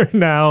school there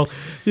now.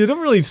 You don't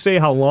really say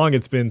how long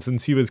it's been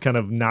since he was kind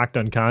of knocked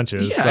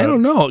unconscious. Yeah, I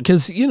don't know,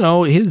 because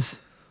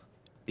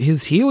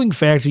his healing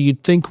factor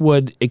you'd think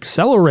would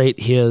accelerate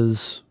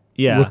his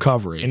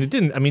recovery, and it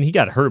didn't. I mean, he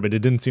got hurt, but it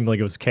didn't seem like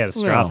it was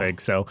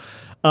catastrophic. So.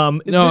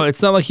 No,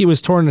 it's not like he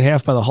was torn in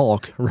half by the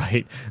Hulk.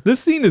 Right.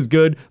 This scene is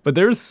good, but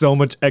there's so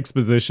much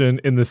exposition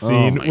in the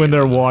scene when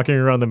they're walking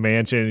around the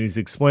mansion, and he's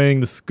explaining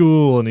the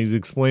school, and he's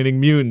explaining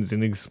mutants,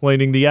 and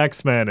explaining the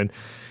X-Men, and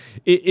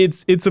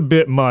it's a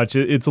bit much.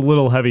 It's a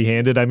little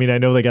heavy-handed. I mean, I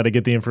know they got to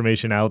get the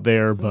information out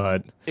there,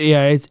 but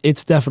yeah,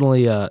 it's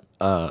definitely a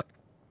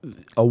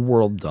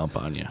world dump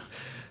on you.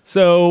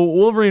 So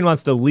Wolverine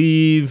wants to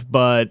leave,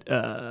 but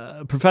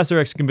Professor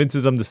X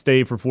convinces him to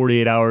stay for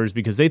 48 hours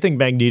because they think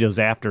Magneto's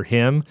after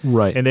him.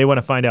 Right. And they want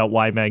to find out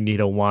why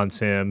Magneto wants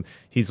him.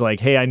 He's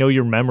like, hey, I know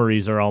your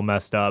memories are all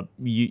messed up.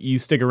 You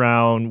stick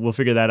around. We'll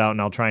figure that out,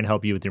 and I'll try and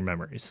help you with your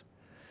memories.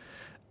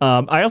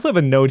 I also have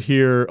a note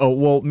here. Oh,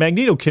 well,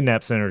 Magneto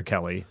kidnaps Senator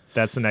Kelly.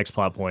 That's the next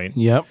plot point.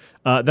 Yep.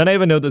 Then I have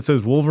a note that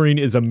says Wolverine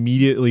is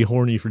immediately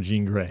horny for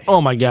Jean Grey.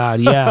 Oh my God,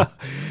 yeah.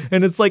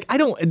 And it's like I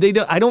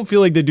don't feel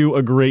like they do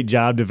a great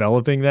job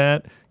developing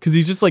that, because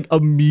he's just like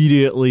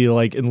immediately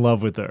like in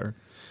love with her.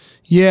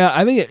 Yeah,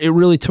 I think it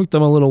really took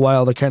them a little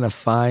while to kind of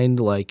find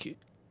like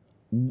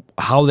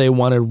how they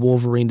wanted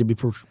Wolverine to be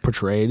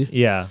portrayed.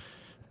 Yeah.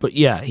 But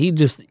yeah, he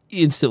just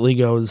instantly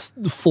goes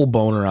full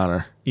boner on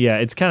her. Yeah,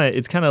 it's kind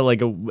of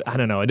like I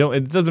don't know.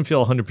 It doesn't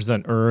feel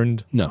 100%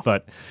 earned. No.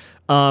 But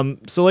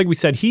so like we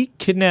said, he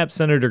kidnaps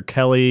Senator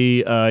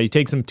Kelly. He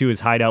takes him to his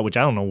hideout, which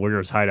I don't know where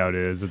his hideout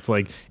is. It's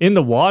like in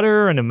the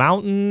water in a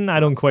mountain. I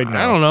don't quite know.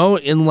 I don't know,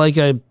 in like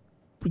a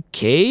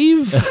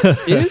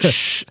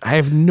cave-ish. I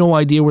have no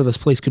idea where this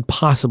place could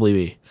possibly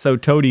be. So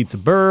Toad eats a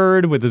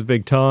bird with his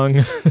big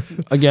tongue.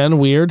 Again,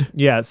 weird.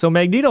 Yeah, so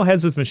Magneto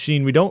has this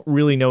machine. We don't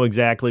really know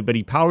exactly, but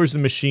he powers the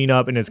machine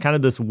up, and it's kind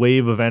of this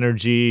wave of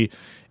energy.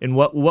 And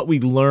what we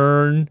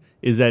learn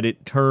is that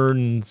it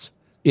turns...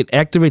 It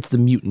activates the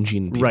mutant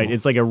gene in people. Right,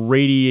 it's like a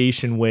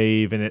radiation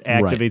wave, and it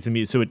activates a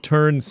mutant. So it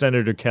turns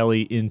Senator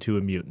Kelly into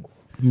a mutant.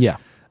 Yeah.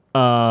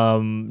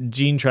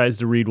 Jean tries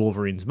to read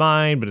Wolverine's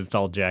mind, but it's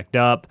all jacked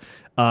up.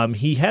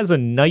 He has a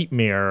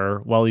nightmare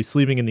while he's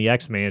sleeping in the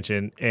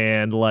X-Mansion,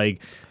 and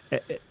like...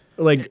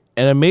 And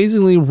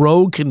amazingly,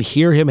 Rogue can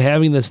hear him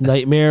having this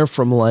nightmare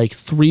from like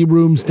 3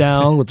 rooms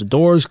down with the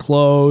doors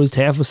closed,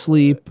 half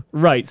asleep.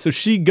 Right. So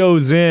she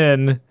goes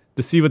in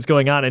to see what's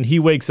going on, and he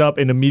wakes up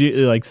and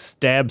immediately like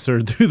stabs her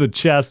through the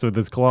chest with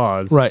his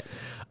claws. Right.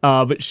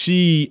 But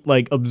she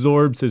like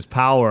absorbs his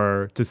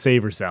power to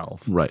save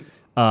herself. Right.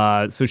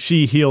 So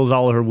she heals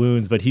all of her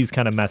wounds, but he's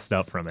kind of messed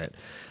up from it.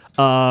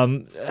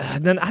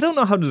 Then I don't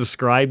know how to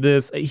describe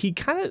this. He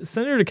kind of,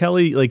 Senator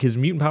Kelly, like his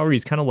mutant power,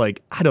 he's kind of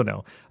like, I don't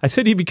know. I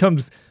said he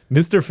becomes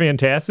Mr.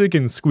 Fantastic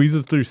and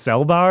squeezes through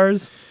cell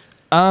bars.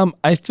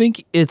 I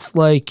think it's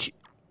like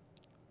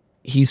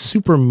he's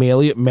super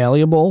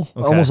malleable,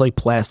 almost like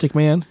Plastic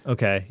Man.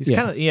 Okay. He's Yeah.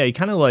 kind of, he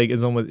kind of like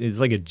is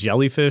like a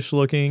jellyfish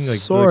looking. Like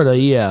Sorta,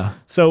 yeah.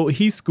 So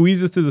he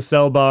squeezes through the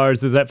cell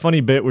bars. There's that funny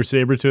bit where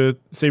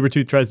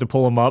Sabretooth tries to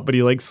pull him up, but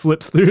he like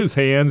slips through his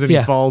hands and Yeah.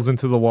 he falls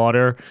into the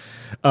water.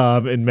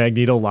 And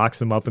Magneto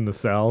locks him up in the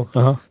cell.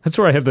 Uh-huh. That's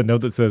where I have the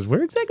note that says,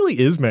 where exactly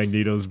is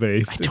Magneto's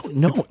base? I don't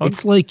know.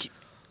 It's like,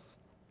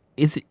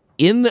 is it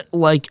in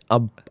like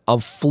a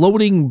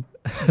floating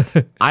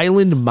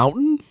island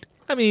mountain?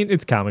 I mean,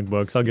 it's comic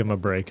books. I'll give him a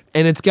break.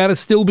 And it's got to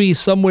still be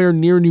somewhere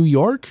near New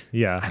York?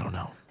 Yeah. I don't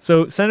know.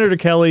 So Senator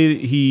Kelly,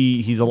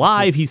 he's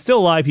alive. He's still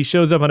alive. He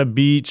shows up on a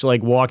beach,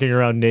 like walking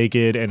around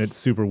naked, and it's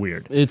super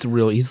weird. It's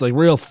really, he's like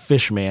real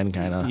fish man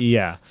kind of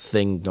Yeah.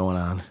 thing going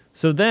on.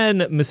 So then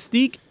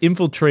Mystique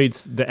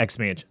infiltrates the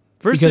X-Mansion.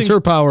 First Because thing, her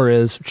power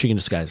is she can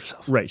disguise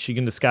herself. right, she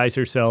can disguise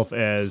herself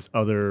as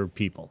other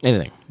people.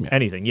 Anything. Yeah.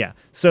 Anything, yeah.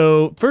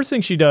 So first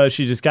thing she does,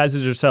 she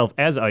disguises herself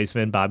as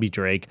Iceman, Bobby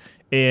Drake,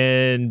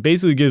 and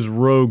basically gives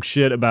Rogue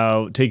shit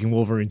about taking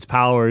Wolverine's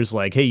powers.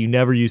 Like, hey, you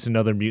never use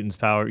another mutant's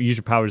power. Use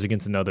your powers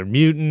against another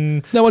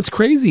mutant. Now, what's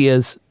crazy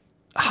is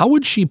how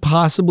would she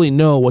possibly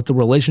know what the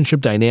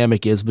relationship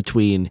dynamic is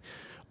between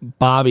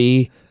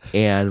Bobby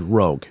and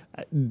Rogue?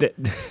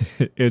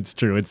 It's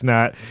true. It's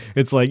not.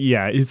 It's like,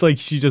 yeah. It's like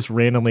she just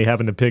randomly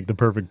happened to pick the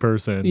perfect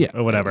person,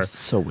 or whatever. It's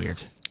so weird.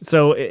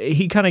 So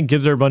he kind of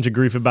gives her a bunch of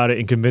grief about it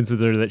and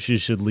convinces her that she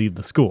should leave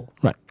the school.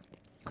 Right.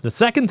 The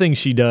second thing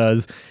she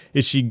does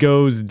is she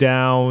goes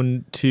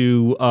down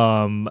to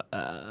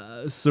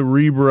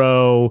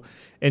Cerebro,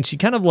 and she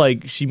kind of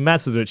like, she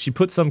messes with it. She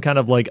puts some kind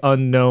of like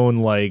unknown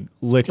like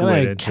liquid Kind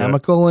into of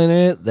chemical in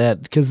it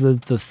that because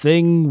the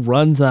thing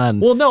runs on.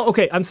 Well, no,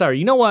 okay, I'm sorry.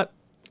 You know what?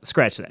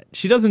 Scratch that.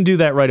 She doesn't do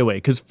that right away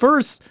because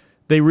first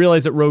they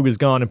realize that Rogue is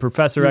gone and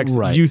Professor X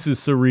Right. uses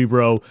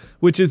Cerebro,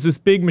 which is this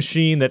big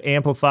machine that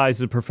amplifies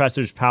the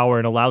professor's power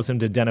and allows him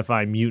to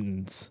identify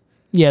mutants.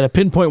 Yeah, to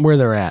pinpoint where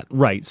they're at.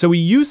 Right. So he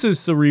uses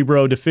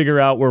Cerebro to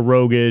figure out where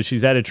Rogue is.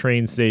 She's at a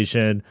train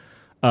station.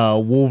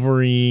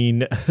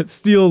 Wolverine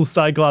steals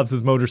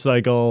Cyclops'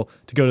 motorcycle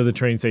to go to the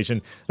train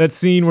station. That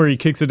scene where he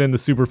kicks it into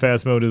super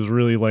fast mode is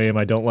really lame.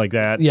 I don't like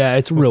that. Yeah,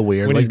 it's real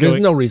weird. When Like, he's there's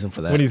going- no reason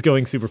for that. When he's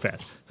going super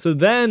fast. So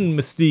then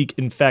Mystique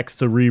infects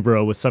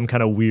Cerebro with some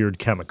kind of weird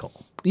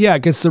chemical. Yeah,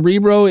 because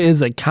Cerebro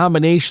is a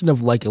combination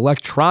of like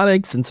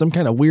electronics and some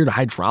kind of weird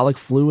hydraulic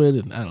fluid,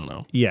 and I don't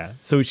know. Yeah.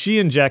 So she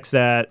injects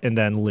that and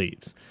then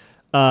leaves.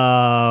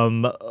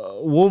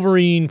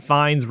 Wolverine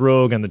finds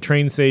Rogue on the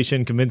train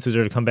station, convinces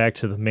her to come back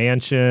to the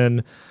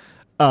mansion.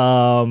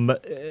 I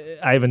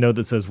have a note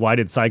that says, why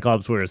did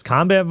Cyclops wear his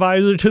combat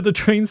visor to the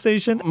train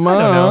station? I don't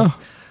know.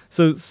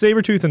 So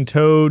Sabretooth and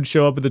Toad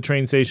show up at the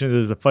train station.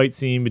 There's a fight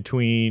scene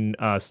between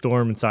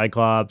Storm and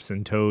Cyclops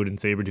and Toad and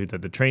Sabretooth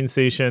at the train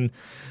station.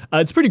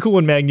 It's pretty cool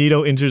when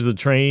Magneto enters the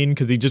train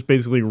because he just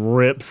basically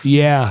rips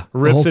Yeah, the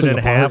whole it thing in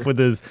apart. half with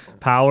his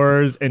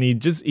powers, and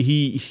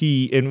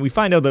and we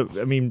find out that,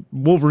 I mean,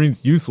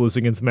 Wolverine's useless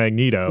against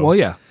Magneto. Well,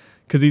 yeah.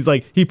 Because he's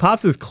like, he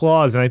pops his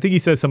claws, and I think he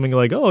says something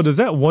like, oh, does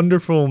that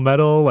wonderful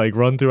metal like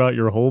run throughout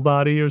your whole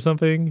body or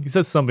something? He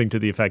says something to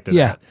the effect of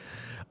Yeah. that.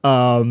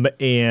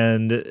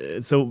 And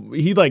so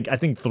he like, I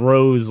think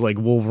throws like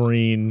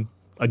Wolverine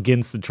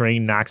against the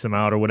train, knocks him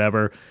out or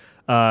whatever,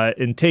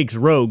 and takes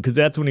Rogue, because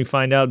that's when we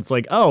find out it's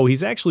like, oh,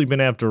 he's actually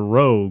been after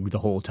Rogue the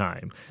whole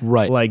time.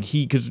 Right. Like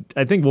because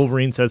I think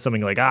Wolverine says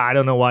something like, I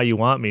don't know why you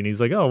want me. And he's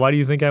like, oh, why do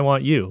you think I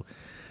want you?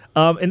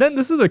 And then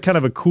this is a kind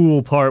of a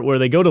cool part where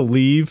they go to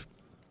leave,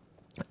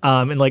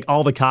 and like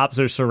all the cops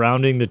are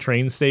surrounding the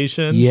train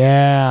station.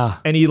 Yeah.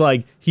 And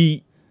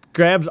he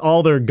grabs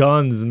all their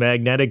guns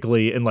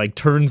magnetically and like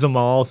turns them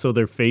all so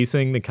they're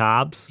facing the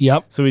cops.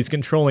 Yep. So he's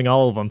controlling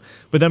all of them.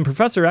 But then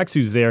Professor X,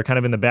 who's there kind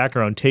of in the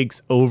background,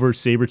 takes over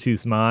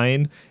Sabretooth's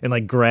mind and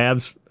like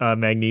grabs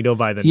Magneto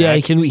by the Yeah,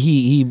 neck.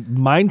 he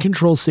mind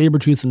controls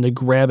Sabretooth into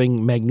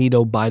grabbing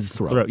Magneto by the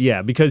throat.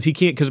 Yeah, because he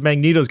can't, because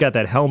Magneto's got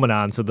that helmet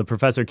on, so the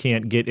professor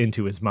can't get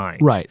into his mind.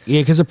 Right.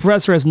 Yeah, because the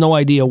professor has no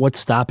idea what's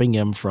stopping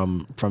him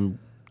from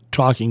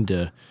talking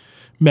to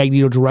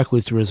Magneto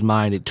directly through his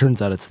mind. It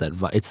turns out it's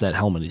that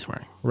helmet he's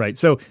wearing. Right.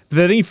 So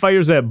then he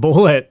fires that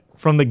bullet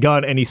from the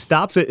gun and he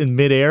stops it in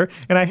midair.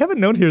 And I have a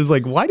note here is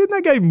like, why didn't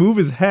that guy move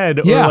his head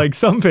or Yeah. like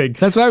something?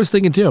 That's what I was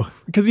thinking too.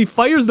 Because he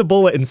fires the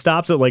bullet and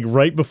stops it like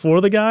right before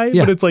the guy.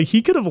 Yeah. But it's like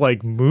he could have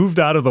like moved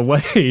out of the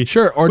way.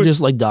 Sure, or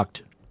just like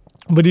ducked.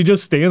 But he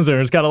just stands there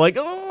and it's kind of like,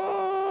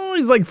 oh,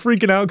 he's like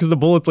freaking out because the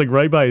bullet's like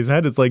right by his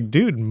head. It's like,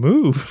 dude,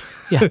 move.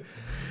 Yeah.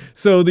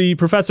 So the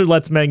professor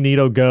lets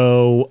Magneto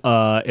go,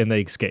 and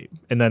they escape,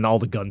 and then all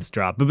the guns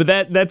drop. But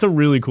that's a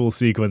really cool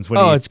sequence when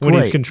Oh, it's when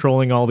he's great.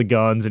 controlling all the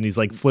guns and he's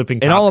like flipping.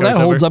 And cop all of cars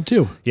that holds over. up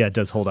too. Yeah, it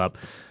does hold up.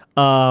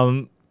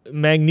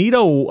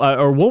 Magneto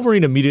or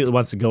Wolverine immediately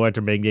wants to go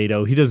after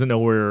Magneto. He doesn't know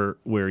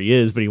where he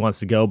is, but he wants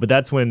to go. But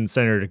that's when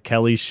Senator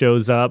Kelly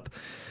shows up,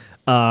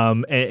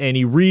 and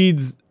he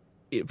reads.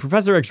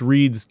 Professor X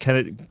reads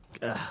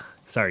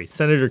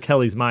Senator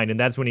Kelly's mind, and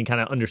that's when he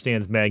kind of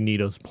understands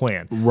Magneto's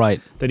plan.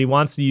 Right. That he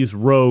wants to use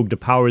Rogue to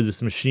power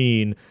this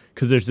machine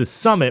because there's this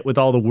summit with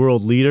all the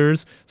world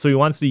leaders. So he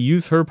wants to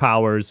use her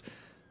powers,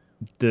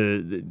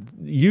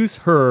 use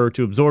her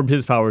to absorb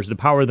his powers to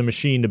power the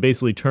machine to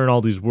basically turn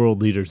all these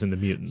world leaders into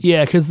mutants.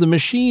 Yeah, because the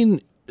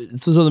machine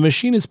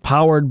is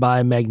powered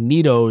by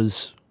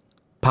Magneto's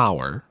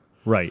power,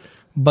 Right.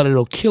 but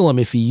it'll kill him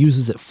if he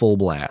uses it full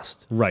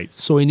blast. Right.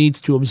 So he needs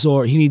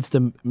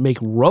to make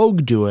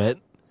Rogue do it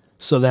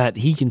so that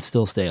he can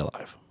still stay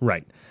alive.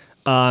 Right.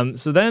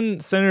 So then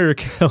Senator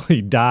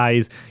Kelly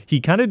dies.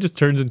 He kind of just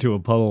turns into a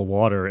puddle of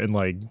water and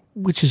like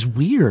Which is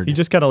weird. he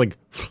just kind of like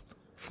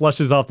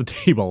flushes off the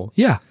table.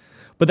 yeah.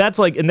 But that's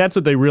like, and that's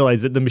what they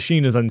realize, that the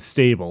machine is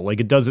unstable.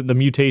 Like the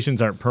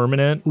mutations aren't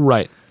permanent.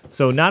 Right.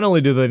 So not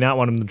only do they not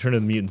want him to turn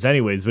into mutants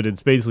anyways, but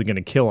it's basically going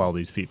to kill all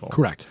these people.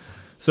 Correct.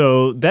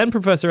 So then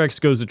Professor X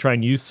goes to try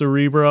and use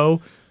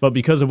Cerebro, but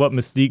because of what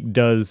Mystique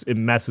does, it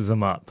messes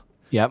him up.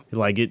 Yep.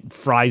 Like it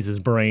fries his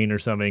brain or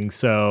something.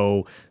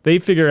 So they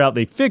figure out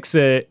they fix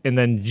it, and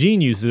then Jean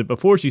uses it.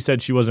 Before she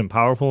said she wasn't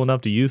powerful enough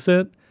to use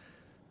it,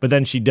 but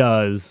then she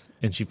does,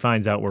 and she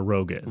finds out where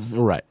Rogue is.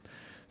 Right.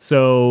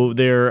 So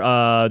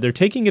they're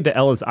taking it to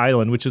Ellis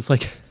Island, which is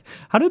like,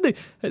 how did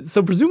they?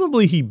 So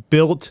presumably he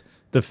built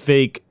the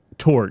fake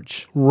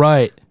torch,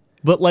 Right.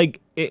 but like,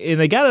 and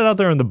they got it out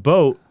there on the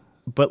boat.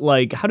 But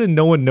like, how did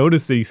no one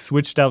notice that he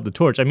switched out the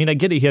torch? I mean, I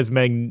get it, he has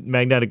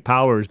magnetic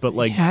powers, but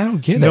like, Yeah, I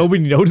don't get it.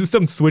 nobody noticed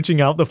him switching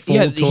out the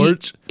full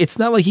torch. It's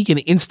not like he can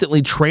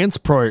instantly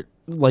transport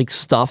like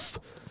stuff.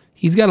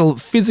 He's got to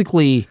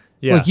physically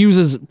like use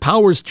his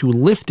powers to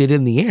lift it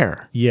in the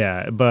air.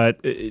 Yeah, but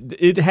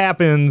it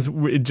happens.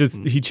 It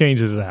just he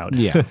changes it out.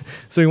 Yeah.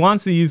 So he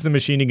wants to use the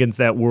machine against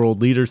that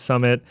World Leaders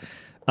Summit.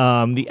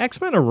 The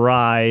X-Men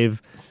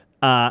arrive,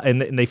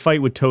 and they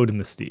fight with Toad and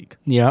Mystique.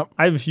 Yep.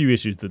 I have a few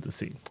issues with the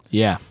scene.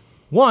 Yeah.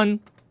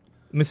 One,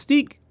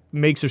 Mystique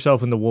makes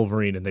herself into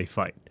Wolverine and they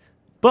fight.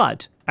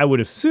 But I would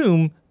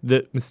assume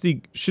that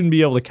Mystique shouldn't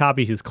be able to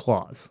copy his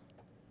claws.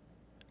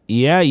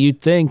 Yeah, you'd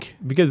think.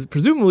 Because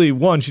presumably,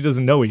 one, she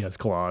doesn't know he has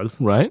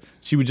claws. Right.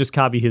 She would just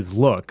copy his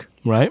look,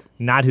 Right.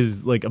 not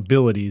his like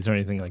abilities or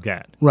anything like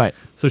that. Right.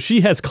 So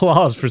she has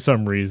claws for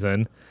some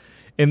reason.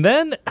 And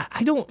then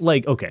I don't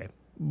like, okay,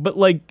 but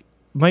like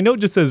my note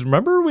just says,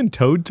 remember when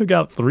Toad took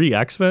out 3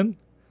 X-Men?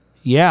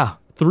 Yeah.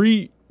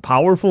 3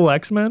 powerful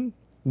X-Men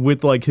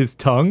with like his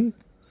tongue?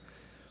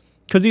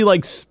 Because he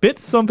like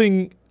spits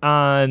something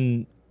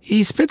on.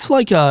 He spits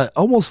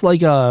almost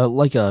like a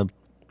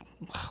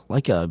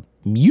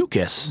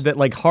mucus. That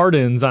like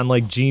hardens on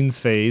like Jean's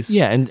face.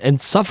 Yeah, and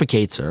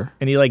suffocates her.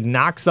 And he like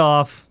knocks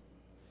off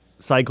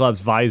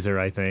Cyclops' visor,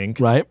 I think.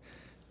 Right.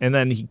 And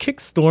then he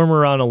kicks Storm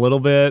around a little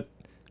bit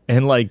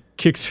and like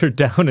kicks her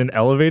down an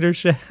elevator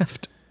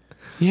shaft.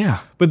 Yeah.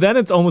 But then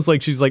it's almost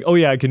like she's like, oh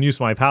yeah, I can use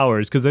my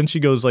powers. Because then she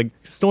goes like,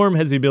 Storm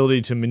has the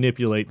ability to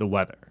manipulate the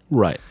weather.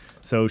 Right.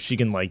 So she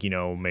can like,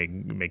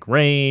 make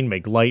rain,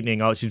 make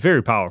lightning. She's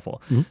very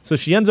powerful. Mm-hmm. So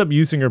she ends up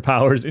using her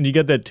powers, and you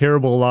get that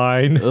terrible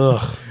line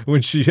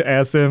when she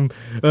asks him,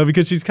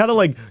 because she's kind of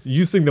like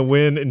using the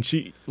wind, and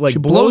she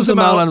blows him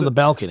out onto the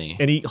balcony.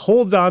 and he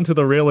holds on to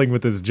the railing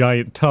with his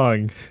giant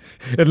tongue.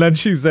 And then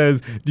she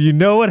says, do you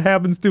know what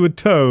happens to a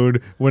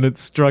toad when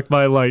it's struck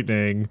by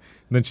lightning?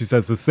 And then she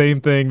says the same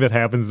thing that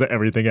happens to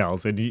everything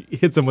else. And he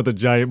hits him with a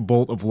giant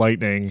bolt of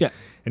lightning. Yeah.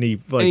 And he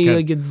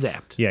gets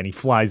zapped. Yeah, and he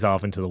flies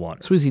off into the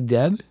water. So is he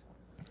dead?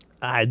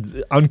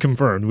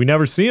 Unconfirmed. We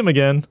never see him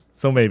again,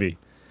 so maybe.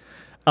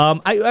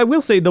 I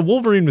will say the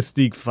Wolverine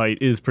Mystique fight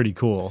is pretty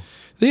cool.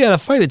 Yeah, the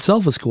fight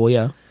itself is cool,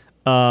 yeah.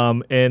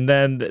 And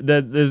then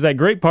there's that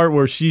great part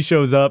where she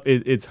shows up.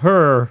 It's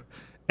her,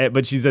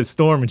 but she's at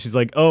Storm, and she's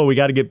like, oh, we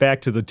got to get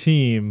back to the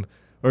team,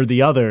 or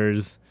the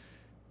others.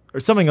 or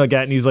something like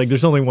that. And he's like,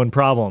 there's only one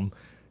problem.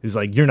 He's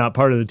like, you're not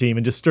part of the team,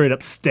 and just straight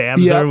up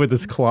stabs her with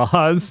his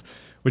claws,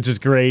 which is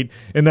great.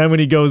 And then when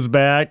he goes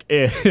back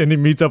and he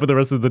meets up with the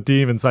rest of the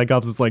team, and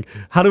Cyclops is like,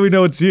 how do we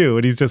know it's you?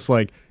 And he's just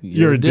like,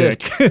 you're a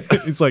dick.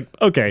 He's like,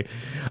 okay.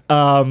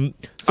 I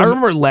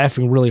remember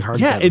laughing really hard.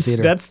 Yeah, at that in the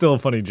theater. that's still a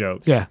funny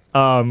joke. Yeah.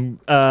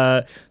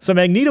 So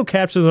Magneto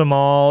captures them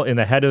all in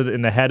the head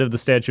of the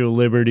Statue of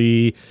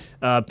Liberty,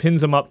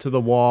 pins them up to the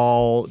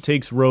wall,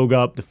 takes Rogue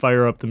up to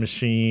fire up the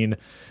machine.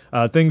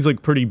 Things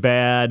look pretty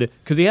bad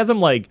because he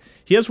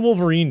has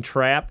Wolverine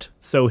trapped.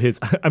 So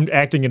I'm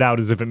acting it out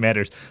as if it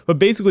matters, but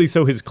basically,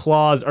 so his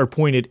claws are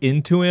pointed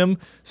into him.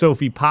 So if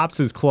he pops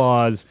his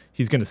claws,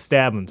 he's gonna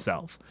stab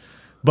himself.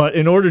 But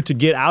in order to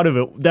get out of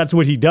it, that's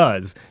what he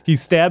does. He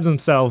stabs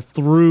himself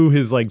through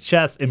his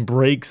chest and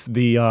breaks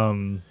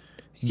the.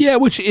 Yeah,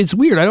 which it's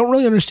weird. I don't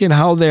really understand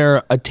how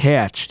they're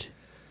attached.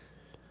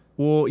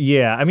 Well,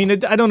 yeah. I mean,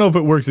 I don't know if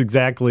it works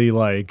exactly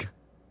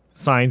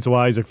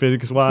science-wise or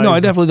physics-wise. No,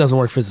 it definitely doesn't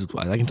work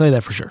physics-wise. I can tell you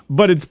that for sure.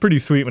 But it's pretty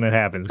sweet when it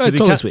happens. It's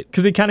totally sweet.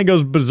 Because he kind of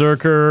goes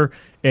berserker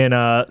and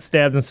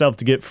stabs himself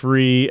to get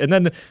free. And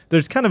then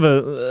there's kind of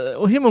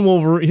him and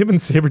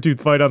Sabretooth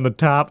fight on the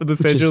top of the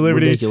Statue of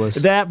Liberty. Ridiculous.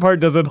 That part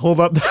doesn't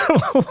hold up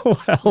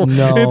that well.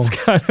 No. It's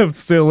kind of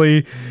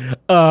silly.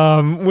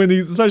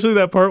 Especially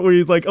that part where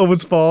he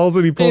almost falls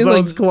and he pulls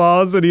out his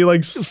claws and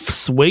he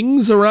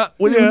swings around.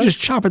 When you just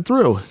chop it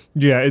through.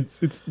 Yeah,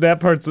 it's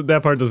that part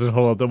doesn't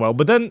hold up that well.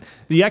 But then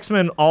the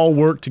X-Men all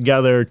work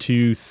together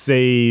to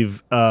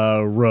save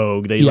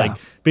Rogue. They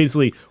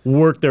basically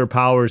work their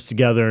powers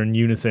together in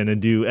unison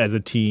and do as a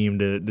team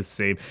to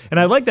save. And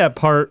I like that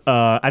part.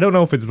 I don't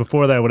know if it's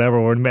before that or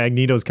whatever, where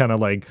Magneto's kind of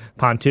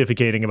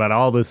pontificating about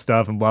all this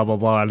stuff and blah blah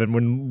blah. And then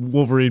when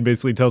Wolverine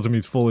basically tells him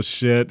he's full of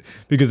shit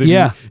because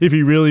if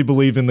he really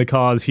believed in the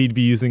cause, he'd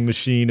be using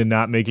Machine and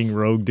not making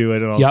Rogue do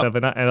it and all stuff.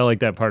 And I like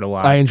that part a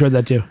lot. I enjoyed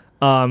that too.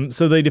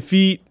 So they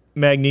defeat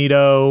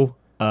Magneto.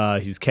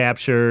 He's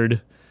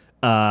captured.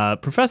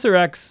 Professor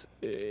X,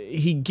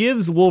 he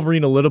gives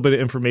Wolverine a little bit of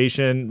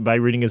information by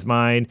reading his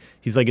mind.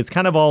 He's like, it's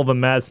kind of all of a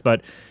mess,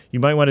 but you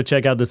might want to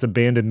check out this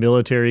abandoned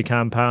military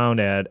compound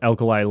at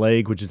Alkali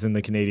Lake, which is in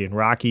the Canadian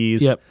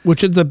Rockies. Yep,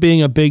 which ends up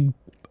being a big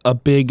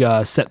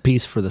set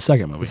piece for the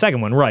second movie. The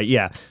second one, right,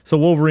 yeah. So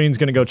Wolverine's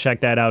going to go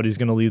check that out. He's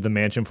going to leave the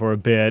mansion for a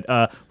bit.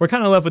 We're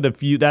kind of left with a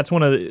few. That's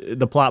one of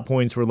the plot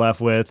points we're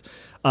left with.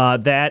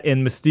 That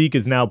and Mystique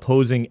is now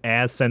posing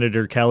as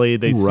Senator Kelly.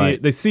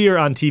 They see her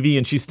on TV,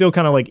 and she's still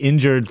kind of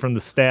injured from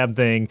the stab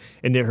thing,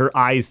 and her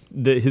eyes,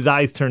 his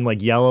eyes turn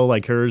yellow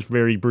like hers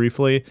very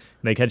briefly,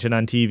 and they catch it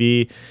on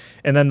TV.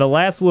 And then the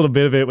last little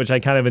bit of it, which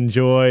I kind of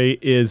enjoy,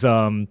 is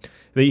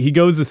he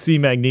goes to see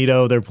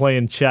Magneto. They're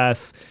playing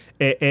chess.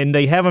 And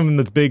they have him in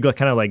this big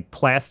kind of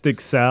plastic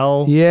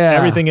cell. Yeah.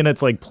 Everything in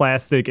it's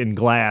plastic and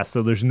glass,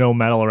 so there's no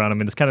metal around him.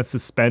 And it's kind of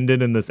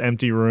suspended in this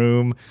empty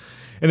room.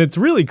 And it's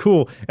really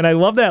cool. And I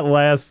love that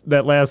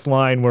last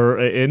line where,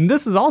 and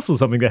this is also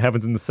something that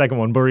happens in the second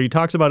one, where he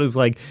talks about is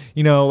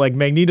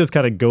Magneto's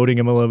kind of goading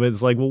him a little bit.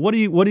 It's well, what are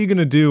you going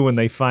to do when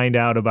they find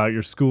out about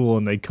your school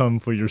and they come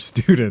for your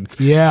students?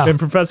 Yeah. And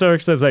Professor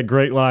X says that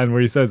great line where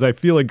he says, I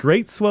feel a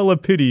great swell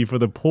of pity for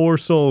the poor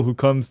soul who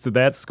comes to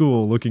that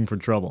school looking for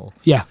trouble.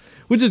 Yeah.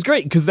 Which is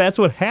great because that's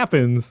what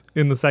happens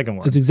in the second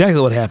one. That's exactly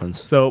what happens.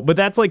 So, but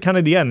that's kind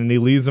of the end, and he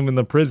leaves him in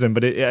the prison.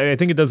 But I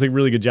think it does a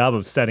really good job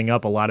of setting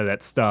up a lot of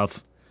that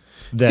stuff.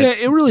 Yeah,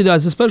 it really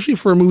does, especially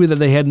for a movie that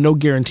they had no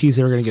guarantees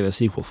they were going to get a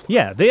sequel for.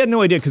 Yeah, they had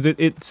no idea because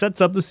it sets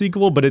up the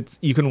sequel, but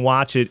you can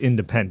watch it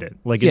independent.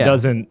 It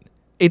doesn't.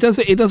 It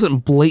doesn't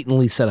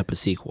blatantly set up a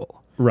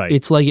sequel. Right.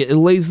 It's it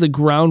lays the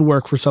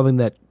groundwork for something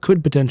that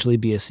could potentially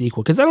be a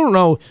sequel. Because I don't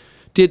know.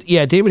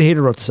 David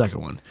Hayter wrote the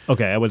second one.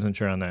 Okay, I wasn't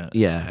sure on that.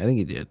 Yeah, I think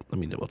he did. Let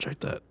me double check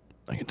that.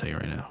 I can tell you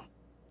right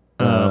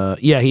now.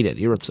 Yeah, he did.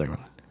 He wrote the second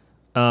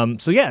one.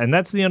 So yeah, and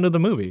that's the end of the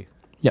movie.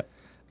 Yep.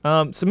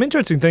 Some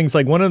interesting things,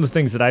 one of the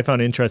things that I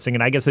found interesting,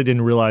 and I guess I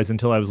didn't realize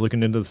until I was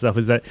looking into the stuff,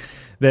 is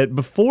that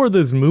before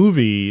this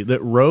movie,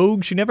 that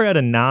Rogue, she never had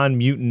a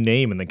non-mutant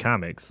name in the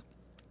comics.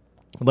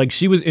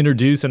 She was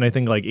introduced in I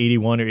think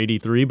 81 or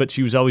 83, but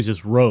she was always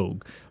just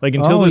Rogue.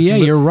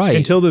 You're right.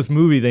 Until this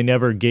movie, they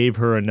never gave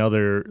her an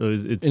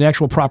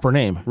actual proper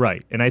name.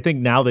 Right, and I think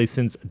now they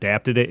since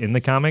adapted it in the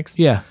comics.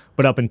 Yeah.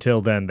 But up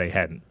until then, they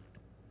hadn't.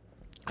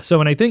 So,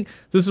 and I think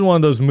this is one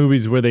of those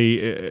movies where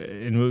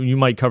they, and you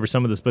might cover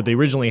some of this, but they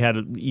originally had,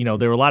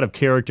 there were a lot of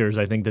characters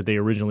I think that they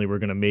originally were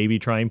going to maybe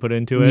try and put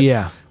into it.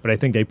 Yeah. But I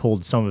think they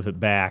pulled some of it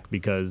back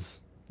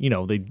because,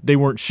 they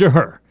weren't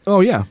sure. Oh,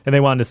 yeah. And they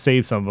wanted to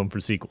save some of them for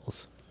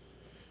sequels.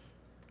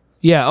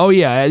 Yeah. Oh,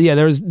 yeah. Yeah,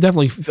 there's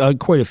definitely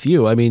quite a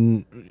few. I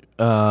mean,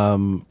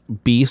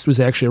 Beast was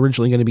actually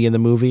originally going to be in the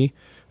movie,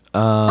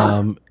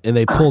 and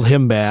they pulled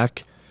him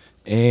back.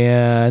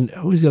 And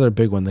who was the other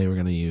big one they were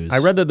going to use? I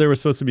read that there was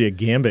supposed to be a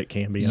Gambit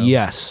cameo.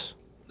 Yes.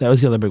 That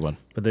was the other big one.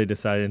 But they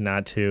decided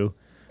not to.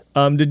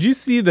 Did you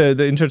see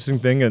the interesting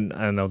thing? And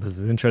I don't know if this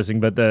is interesting,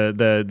 but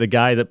the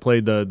guy that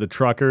played the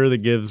trucker that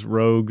gives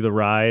Rogue the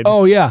ride.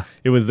 Oh, yeah.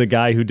 It was the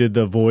guy who did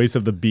the voice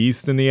of the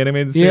Beast in the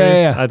animated series.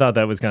 Yeah. I thought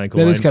that was kind of cool.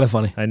 That is kind of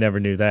funny. I never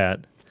knew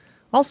that.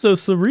 Also,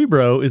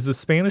 cerebro is the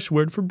Spanish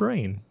word for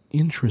brain.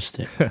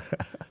 Interesting.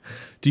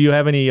 Do you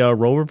have any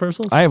role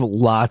reversals? I have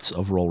lots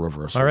of role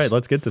reversals. All right,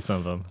 let's get to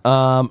some of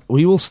them.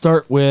 We will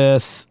start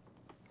with...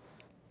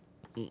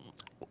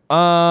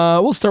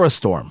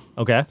 Storm.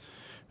 Okay.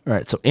 All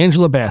right, so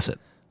Angela Bassett.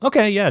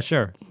 Okay, yeah,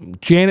 sure.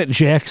 Janet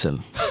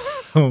Jackson.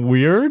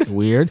 Weird?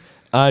 Weird.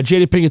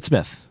 Jada Pinkett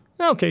Smith.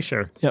 Okay,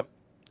 sure. Yep.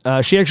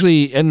 She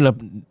actually ended up...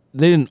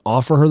 They didn't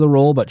offer her the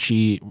role, but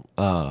she...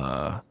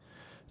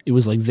 it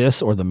was like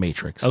this or The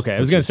Matrix. Okay, I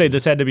was going to say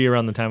this had to be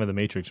around the time of the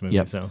Matrix movie,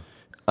 Yep. so...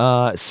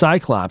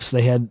 Cyclops,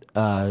 they had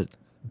Ben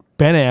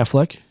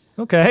Affleck,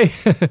 Okay.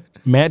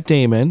 Matt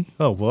Damon,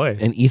 Oh, boy.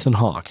 and Ethan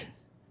Hawke.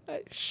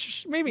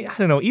 Maybe, I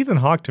don't know, Ethan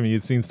Hawke to me,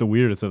 it seems the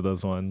weirdest of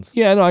those ones.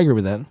 Yeah, no, I agree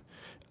with that.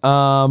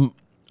 All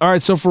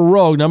right, so for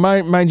Rogue, now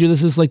mind you,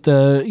 this is like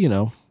the,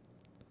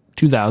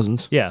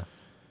 2000s. Yeah.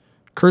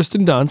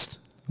 Kirsten Dunst,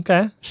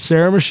 Okay.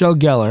 Sarah Michelle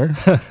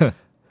Gellar.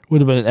 Would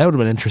have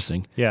been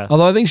interesting. Yeah.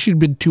 Although I think she'd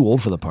been too old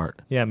for the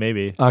part. Yeah,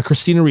 maybe.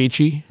 Christina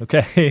Ricci,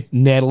 Okay.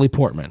 Natalie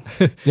Portman.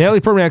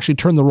 Natalie Portman actually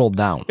turned the role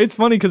down. It's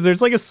funny because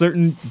there's like a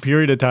certain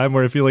period of time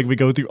where I feel like we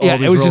go through all Yeah,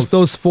 these it was roles. just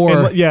those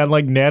four. And,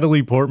 like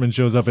Natalie Portman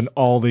shows up in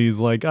all these.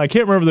 Like, I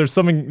can't remember.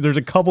 There's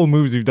a couple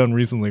movies we've done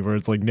recently where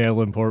it's like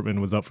Natalie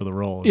Portman was up for the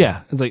role.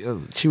 Yeah, it's like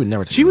she would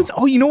never. She was.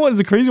 Oh, you know what is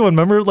a crazy one?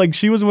 Remember, like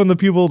she was one of the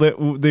people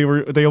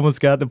that they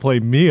almost got to play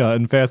Mia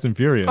in Fast and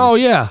Furious. Oh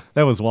yeah,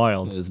 that was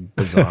wild. it was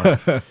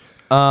bizarre.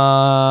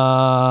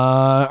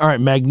 All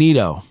right,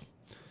 Magneto,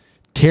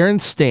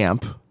 Terrence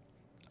Stamp.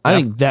 I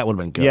think that would have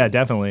been good. Yeah,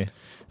 definitely.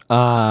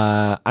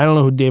 I don't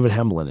know who David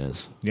Hemblin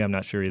is, Yeah, I'm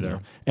not sure either.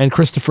 and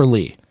Christopher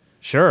Lee.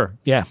 Sure.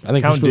 Yeah, I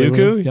think Count Christopher Lee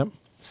Dooku? would- Yep.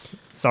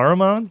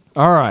 Saruman.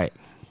 All right,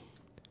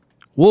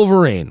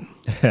 Wolverine.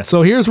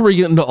 So here's where we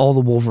get into all the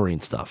Wolverine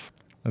stuff.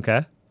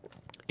 Okay.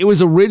 It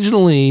was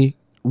originally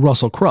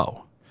Russell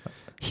Crowe.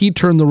 He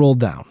turned the role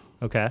down.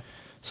 Okay.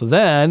 So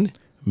then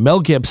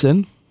Mel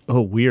Gibson, Oh,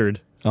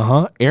 weird.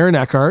 Aaron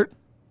Eckhart,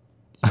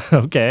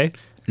 Okay.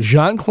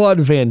 Jean-Claude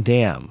Van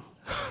Damme.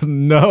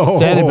 No.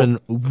 That had been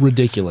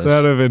ridiculous.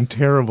 That'd have been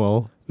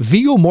terrible.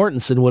 Viggo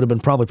Mortensen would have been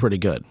probably pretty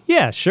good.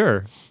 Yeah,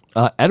 sure.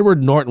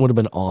 Edward Norton would have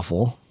been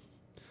awful.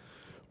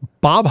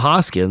 Bob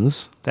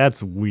Hoskins,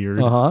 That's weird.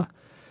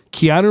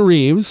 Keanu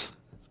Reeves,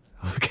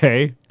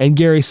 Okay. and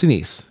Gary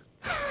Sinise.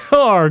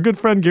 Oh, our good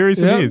friend Gary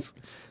Sinise.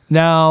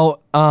 Now,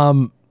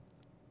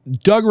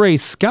 Doug Ray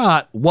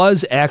Scott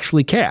was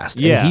actually cast,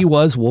 Yeah. and he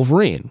was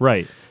Wolverine.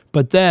 Right.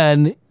 But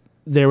then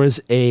there was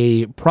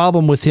a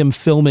problem with him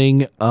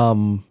filming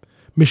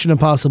Mission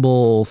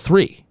Impossible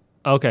 3.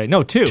 Okay.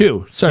 No, 2.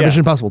 2. Sorry, Yeah. Mission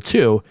Impossible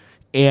 2,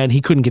 and he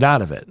couldn't get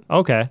out of it.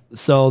 Okay.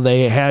 So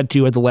they had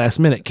to, at the last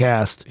minute,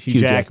 cast Hugh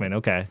Jackman.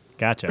 Okay.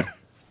 Gotcha.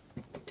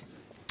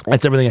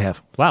 That's everything I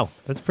have. Wow.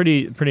 That's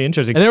pretty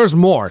interesting. And there was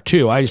more,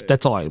 too.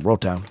 That's all I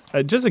wrote down.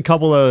 Just a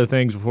couple other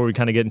things before we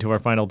kind of get into our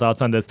final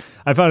thoughts on this.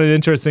 I found it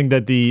interesting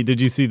that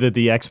did you see that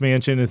the X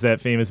Mansion is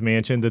that famous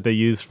mansion that they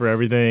use for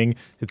everything?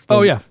 It's the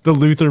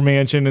Luthor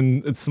Mansion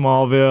in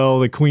Smallville,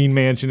 the Queen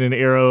Mansion in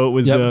Arrow. It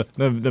was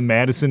the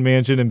Madison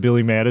Mansion in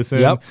Billy Madison.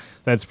 Yep.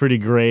 That's pretty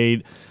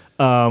great.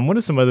 What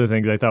are some other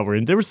things I thought were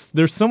in? There's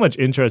so much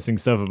interesting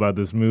stuff about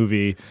this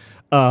movie.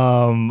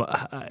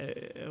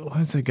 What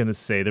was I going to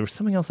say? There was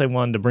something else I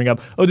wanted to bring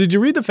up. Oh, did you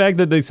read the fact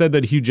that they said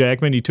that Hugh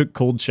Jackman, he took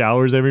cold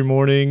showers every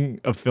morning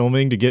of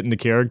filming to get into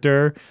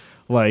character?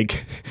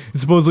 Like,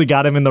 supposedly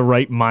got him in the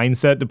right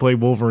mindset to play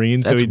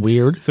Wolverine. That's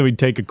weird. So he'd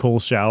take a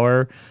cold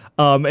shower.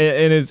 And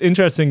it's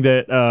interesting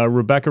that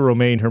Rebecca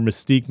Romaine, her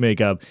Mystique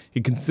makeup,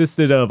 it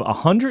consisted of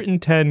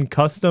 110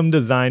 custom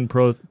designed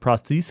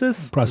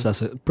prostheses.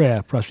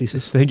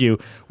 Prosthesis. Thank you.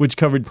 Which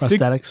covered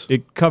Prosthetics.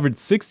 It covered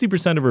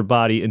 60% of her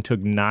body and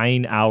took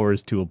 9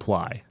 hours to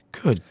apply.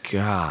 Good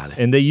God.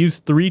 And they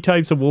used 3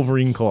 types of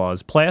Wolverine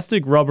claws: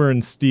 plastic, rubber,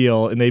 and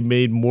steel. And they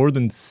made more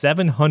than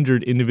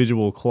 700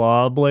 individual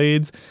claw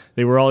blades.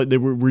 They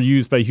were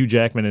used by Hugh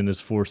Jackman and his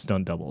 4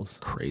 stunt doubles.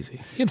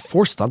 Crazy. He had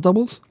 4 stunt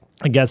doubles?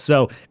 I guess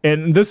so.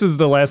 And this is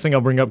the last thing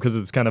I'll bring up because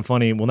it's kind of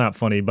funny. Well, not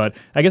funny, but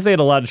I guess they had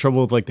a lot of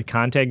trouble with like the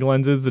contact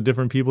lenses that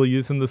different people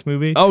use in this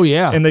movie. Oh,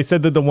 yeah. And they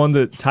said that the one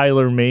that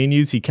Tyler Mane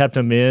used, he kept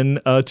him in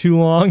too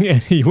long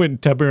and he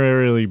went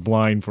temporarily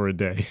blind for a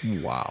day.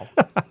 Wow.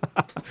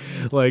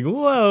 Like,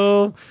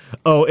 whoa.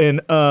 Oh,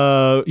 and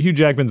Hugh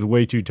Jackman's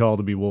way too tall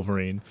to be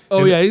Wolverine.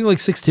 Oh, And yeah. He's like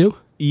 6'2"?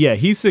 Yeah,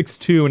 he's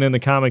 6'2", and in the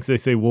comics they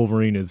say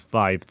Wolverine is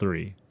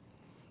 5'3".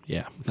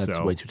 Yeah, that's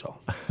So. way too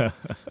tall.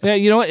 Yeah,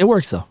 you know what? It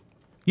works, though.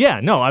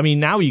 Yeah, no, I mean,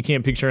 now you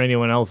can't picture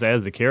anyone else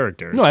as the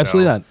character. No,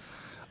 absolutely not.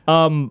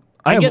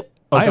 I go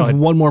have ahead.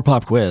 one more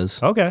pop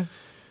quiz. Okay.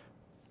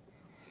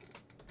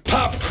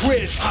 Pop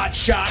quiz, hot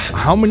shot.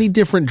 How many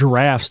different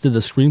drafts did the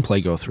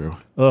screenplay go through?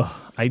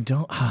 I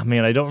don't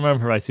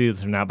remember if I see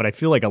this or not, but I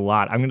feel like a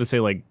lot. I'm going to say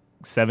like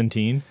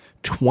 17.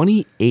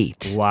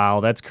 28. Wow,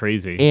 that's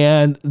crazy.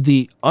 And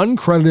the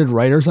uncredited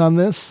writers on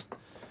this,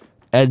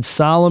 Ed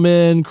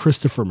Solomon,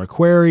 Christopher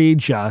McQuarrie,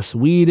 Joss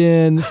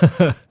Whedon,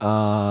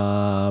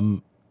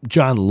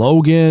 John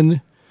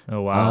Logan.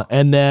 Oh, wow.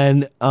 And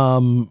then,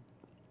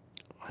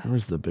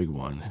 where's the big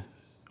one?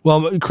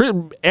 Well,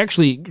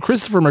 actually,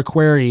 Christopher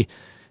McQuarrie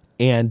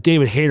and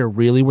David Hayter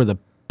really were the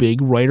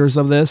big writers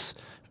of this.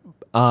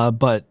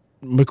 But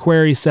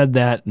McQuarrie said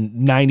that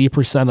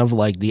 90% of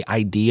like the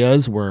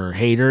ideas were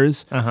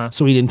Hayter's,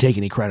 so he didn't take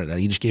any credit.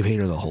 He just gave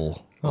Hayter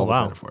all the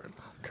credit for it.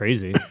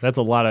 Crazy. That's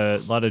a lot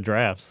of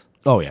drafts.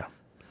 Oh yeah.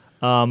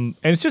 And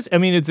it's just, I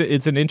mean, it's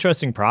an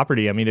interesting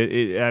property. I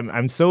mean,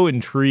 I'm so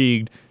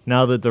intrigued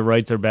now that the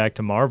rights are back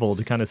to Marvel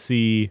to kind of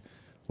see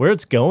where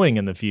it's going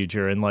in the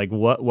future and like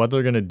what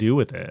they're gonna do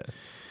with it.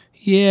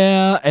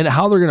 Yeah, and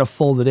how they're gonna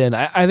fold it in.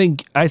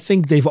 I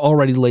think they've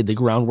already laid the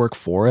groundwork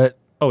for it.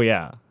 Oh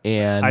yeah,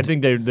 and I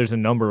think there's a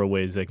number of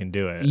ways they can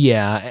do it.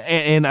 Yeah,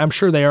 and I'm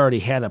sure they already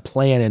had a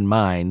plan in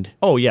mind.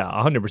 Oh yeah,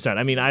 100%.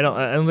 I mean, I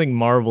don't think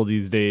Marvel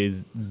these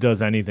days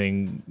does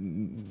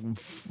anything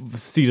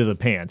seat of the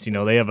pants. You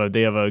know, they have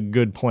a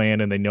good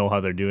plan and they know how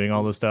they're doing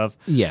all this stuff.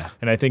 Yeah,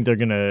 and I think they're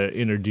gonna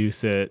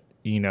introduce it,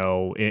 you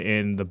know,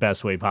 in the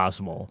best way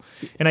possible.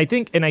 And I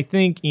think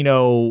you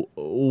know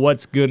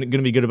what's gonna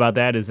be good about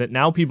that is that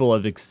now people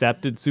have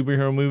accepted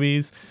superhero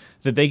movies,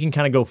 that they can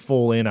kind of go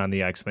full in on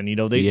the X-Men. You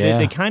know,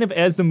 they kind of,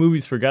 as the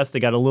movies progressed, they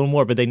got a little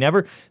more, but they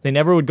never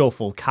would go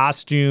full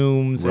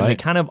costumes, and they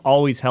kind of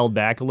always held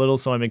back a little.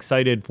 So I'm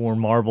excited for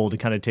Marvel to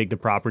kind of take the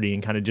property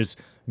and kind of just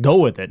go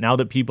with it. Now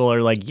that people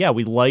are like, yeah,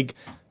 we like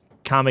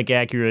comic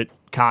accurate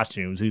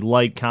costumes, we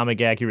like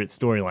comic accurate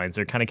storylines,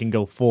 they kind of can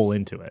go full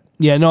into it.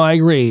 Yeah, no, I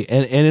agree,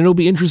 and it'll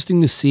be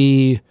interesting to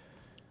see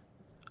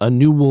a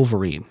new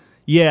Wolverine.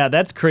 Yeah,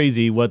 that's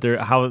crazy.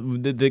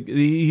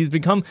 He's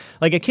become,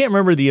 like, I can't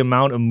remember the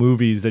amount of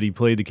movies that he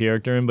played the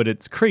character in, but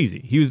it's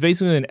crazy. He was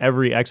basically in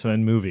every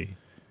X-Men movie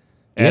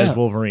as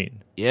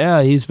Wolverine.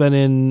 Yeah, he's been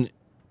in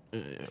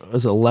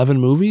 11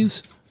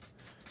 movies?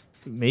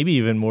 Maybe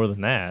even more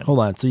than that. Hold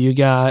on. So you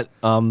got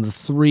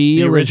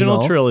the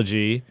original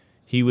trilogy.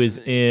 He was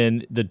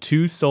in the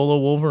 2 solo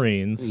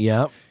Wolverines.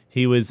 Yep.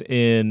 He was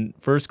in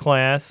First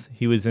Class.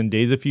 He was in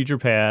Days of Future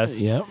Past.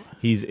 Yep.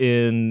 He's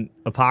in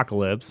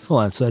Apocalypse.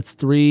 Hold on. So that's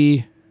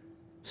 3,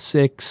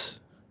 6,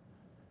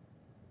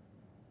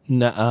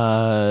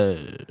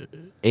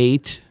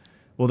 8.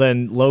 Well,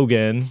 then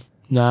Logan.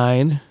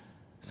 9.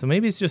 So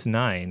maybe it's just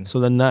 9. So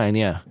then 9,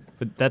 yeah.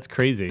 But that's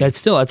crazy.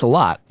 That's a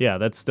lot. Yeah,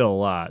 that's still a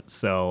lot.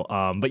 So,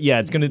 but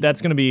yeah,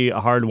 that's gonna be a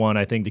hard one,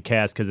 I think, to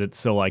cast because it's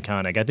so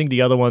iconic. I think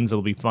the other ones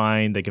will be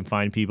fine. They can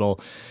find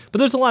people, but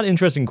there's a lot of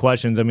interesting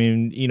questions. I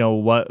mean, you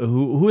know,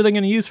 who are they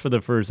gonna use for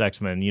the first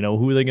X-Men? You know,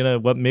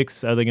 what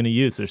mix are they gonna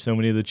use? There's so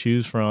many to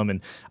choose from,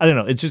 and I don't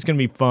know. It's just gonna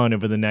be fun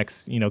over the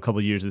next couple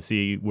of years to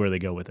see where they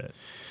go with it.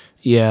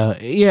 Yeah,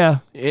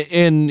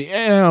 and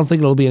I don't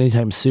think it'll be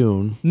anytime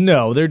soon.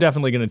 No, they're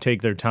definitely going to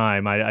take their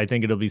time. I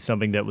think it'll be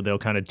something that they'll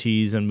kind of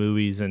tease in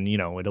movies, and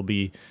it'll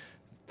be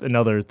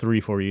another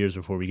 3-4 years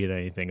before we get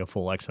a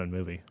full X-Men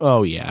movie.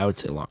 Oh yeah, I would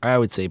say long. I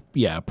would say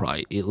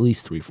probably at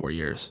least 3-4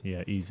 years.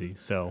 Yeah, easy.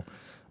 So,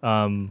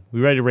 we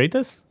ready to rate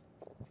this?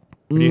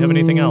 Or do you have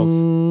anything else?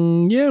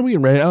 Yeah, we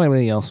can rate it. I don't have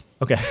anything else.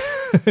 Okay.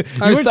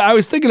 I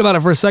was thinking about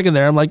it for a second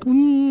there. I'm like,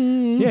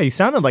 yeah, you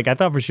sounded like I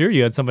thought for sure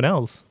you had something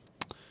else.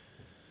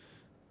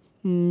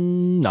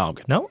 No, I'm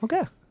good. No?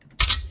 Okay.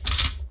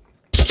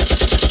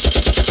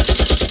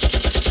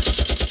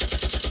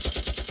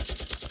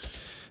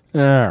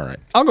 All right.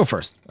 I'll go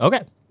first.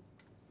 Okay.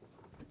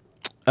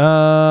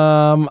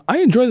 I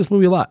enjoy this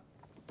movie a lot.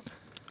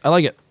 I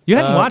like it. You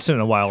hadn't watched it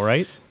in a while,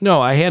 right? No,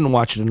 I hadn't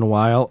watched it in a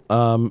while.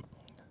 I'm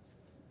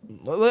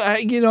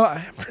trying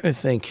to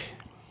think.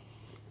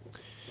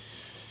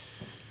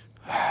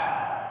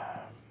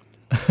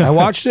 I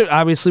watched it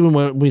obviously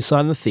when we saw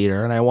it in the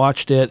theater, and I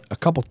watched it a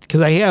couple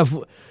because I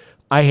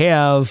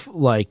have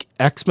like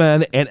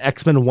X-Men and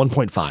X-Men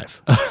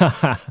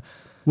 1.5,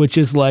 which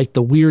is like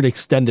the weird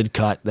extended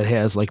cut that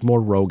has like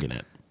more Rogue in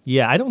it.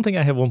 Yeah, I don't think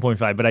I have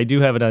 1.5, but I do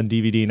have it on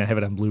DVD and I have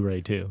it on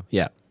Blu-ray too.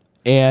 Yeah,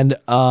 and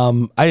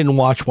I didn't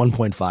watch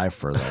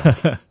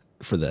 1.5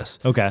 for this.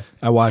 Okay,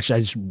 I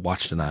just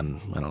watched it on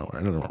I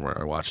don't know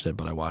where I watched it,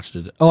 but I watched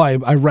it. Oh, I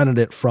rented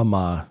it from.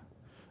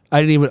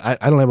 I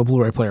don't have a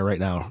Blu-ray player right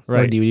now, or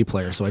a DVD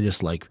player, so I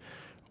just like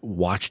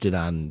watched it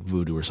on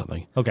Vudu or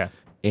something. Okay.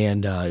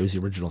 And it was the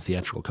original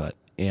theatrical cut.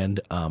 And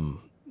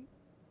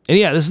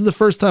yeah, this is the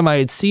first time I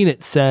had seen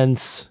it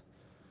since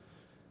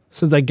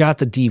I got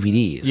the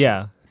DVDs.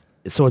 Yeah.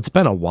 So it's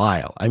been a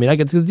while. I mean,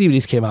 the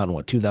DVDs came out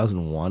in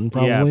 2001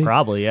 probably? Yeah,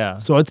 probably, yeah.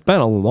 So it's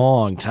been a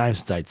long time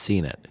since I'd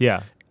seen it.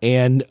 Yeah.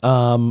 And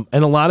a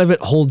lot of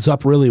it holds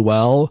up really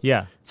well.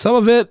 Yeah. Some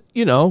of it,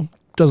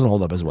 doesn't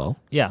hold up as well.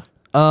 Yeah.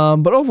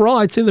 But overall,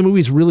 I'd say the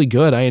movie's really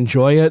good. I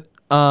enjoy it.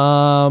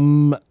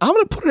 I'm going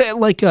to put it at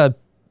like a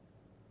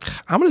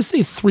I'm going to say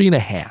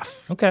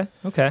 3.5.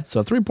 Okay.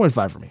 So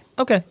 3.5 for me.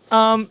 Okay.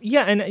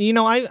 Yeah, and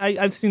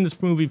I've seen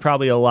this movie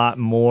probably a lot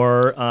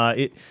more.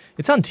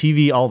 It's on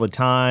TV all the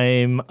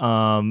time.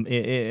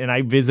 And I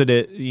revisit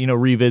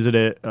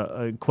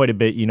it quite a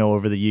bit,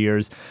 over the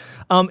years.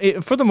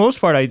 For the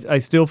most part, I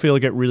still feel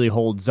like it really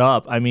holds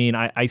up. I mean,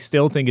 I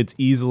still think it's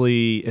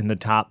easily in the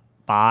top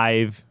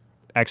 5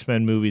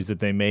 X-Men movies that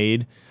they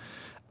made.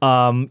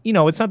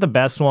 It's not the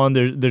best one.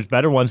 There's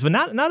better ones, but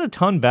not a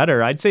ton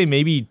better. I'd say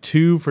maybe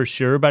 2 for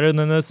sure better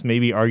than this,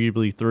 maybe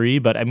arguably 3,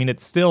 but I mean,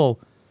 it's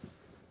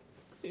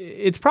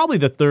probably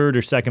the 3rd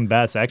or 2nd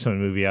best X-Men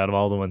movie out of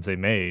all the ones they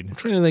made. I'm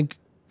trying to think.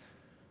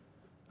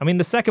 I mean,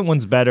 the second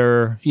one's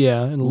better.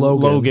 Yeah, and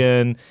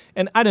Logan.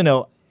 And I don't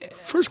know.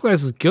 First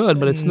Class is good,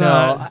 but it's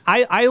not.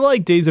 I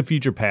like Days of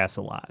Future Past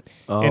a lot.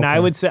 Oh, and okay. I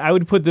would say I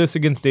would put this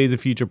against Days of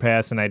Future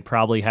Past, and I'd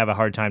probably have a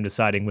hard time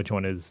deciding which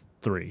one is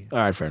 3. All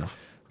right, fair enough.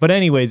 But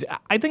anyways,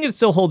 I think it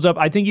still holds up.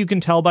 I think you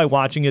can tell by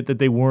watching it that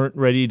they weren't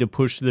ready to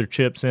push their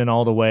chips in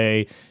all the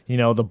way.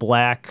 The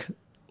black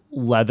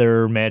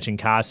leather matching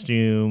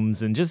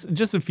costumes and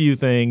just a few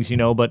things,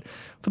 But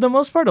for the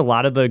most part, a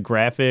lot of the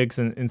graphics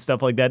and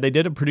stuff like that, they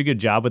did a pretty good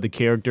job with the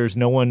characters.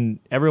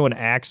 Everyone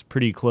acts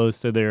pretty close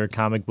to their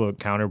comic book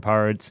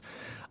counterparts.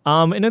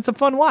 And it's a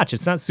fun watch.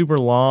 It's not super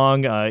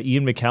long.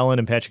 Ian McKellen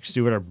and Patrick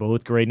Stewart are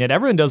both great in it.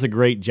 Everyone does a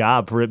great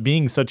job for it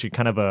being such a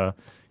kind of a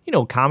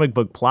comic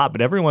book plot,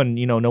 but everyone,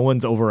 no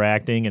one's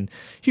overacting. And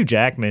Hugh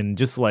Jackman,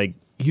 just like,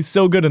 he's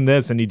so good in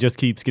this, and he just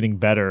keeps getting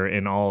better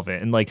in all of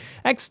it. And like,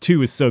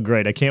 X2 is so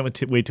great. I can't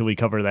wait till we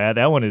cover that.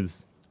 That one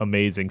is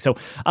amazing. So,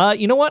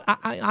 you know what?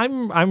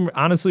 I'm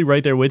honestly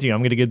right there with you.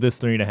 I'm going to give this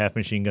 3.5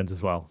 Machine Guns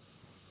as well.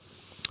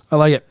 I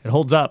like it. It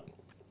holds up.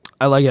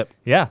 I like it.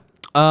 Yeah.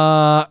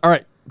 All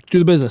right, do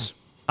the business.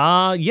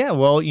 Yeah,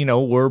 well,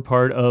 we're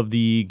part of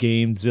the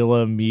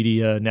Gamezilla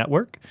Media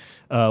Network.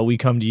 We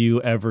come to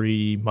you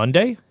every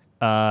Monday.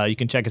 You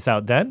can check us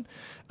out then.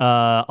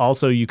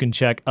 Also, you can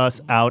check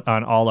us out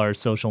on all our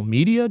social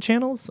media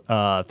channels,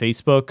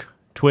 Facebook,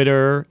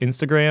 Twitter,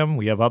 Instagram.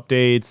 We have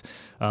updates.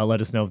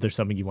 Let us know if there's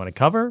something you want to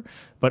cover.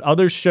 But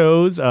other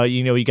shows,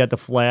 you got the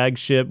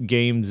flagship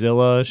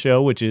Gamezilla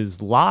show, which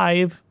is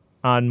live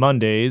on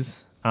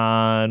Mondays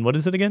on, what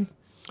is it again?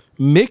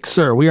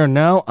 Mixer. We are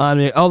now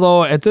on.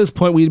 Although at this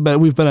point we've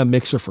been on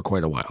Mixer for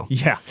quite a while.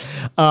 Yeah.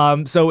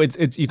 So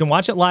it's you can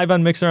watch it live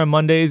on Mixer on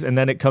Mondays, and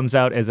then it comes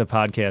out as a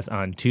podcast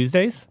on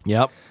Tuesdays.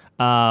 Yep.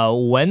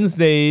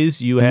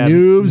 Wednesdays you have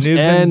Noobs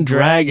and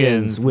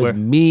Dragons with where-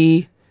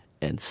 me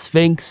and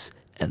Sphinx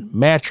and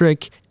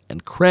Matrick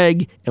and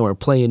Craig, and we're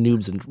playing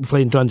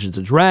Dungeons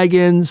and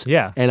Dragons.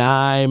 Yeah. And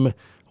I'm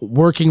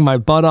working my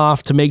butt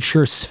off to make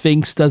sure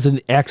Sphinx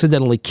doesn't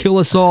accidentally kill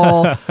us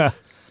all.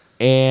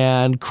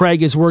 And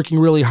Craig is working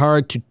really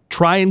hard to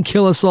try and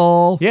kill us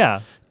all. Yeah.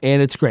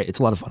 And it's great. It's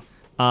a lot of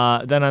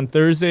fun. Then on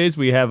Thursdays,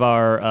 we have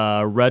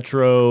our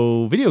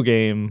retro video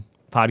game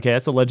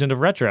podcast, The Legend of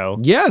Retro.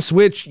 Yes,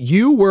 which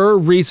you were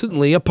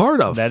recently a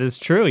part of. That is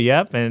true.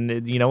 Yep. And,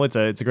 it's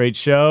a great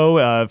show.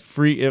 I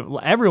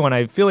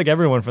feel like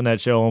everyone from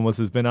that show almost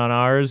has been on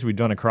ours. We've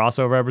done a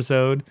crossover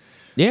episode.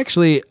 Yeah,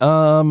 actually,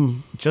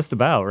 Just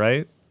about,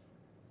 right?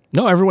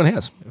 no, everyone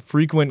has.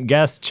 Frequent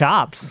guest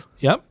Chops.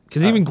 Yep,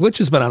 because even Glitch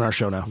has been on our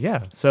show now.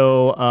 Yeah.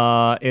 So,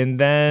 and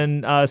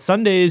then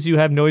Sundays, you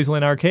have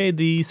Noiseland Arcade,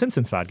 the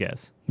Simpsons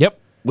podcast. Yep,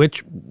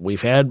 which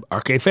we've had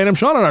Arcade Phantom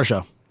Sean on our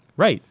show.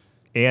 Right.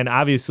 And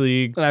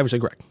obviously, And obviously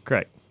Greg.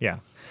 correct. Yeah.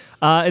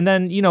 And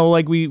then,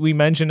 like we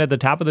mentioned at the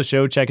top of the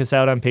show, check us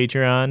out on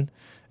Patreon.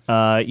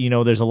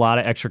 There's a lot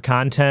of extra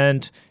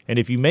content. And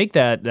if you make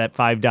that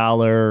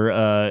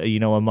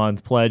 $5, a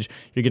month pledge,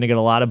 you're going to get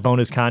a lot of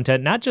bonus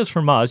content, not just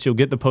from us. You'll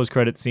get the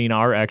post-credit scene,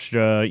 our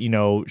extra,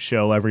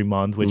 show every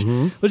month, which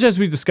as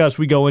we discussed,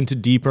 we go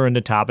deeper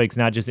into topics,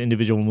 not just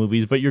individual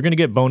movies, but you're going to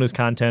get bonus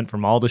content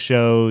from all the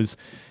shows.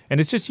 And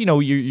it's just,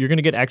 you're going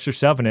to get extra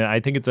stuff in it. I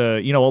think it's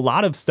a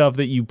lot of stuff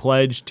that you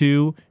pledge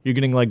to, you're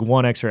getting like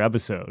one extra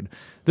episode.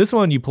 This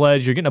one you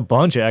pledge, you're getting a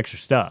bunch of extra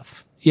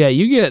stuff. Yeah,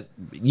 you get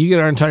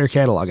our entire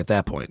catalog at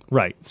that point.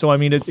 Right. So, I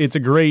mean, it's a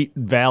great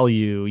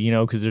value,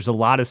 because there's a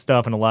lot of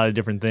stuff and a lot of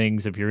different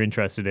things if you're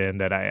interested in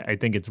that I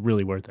think it's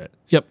really worth it.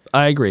 Yep,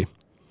 I agree.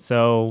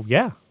 So,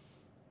 yeah.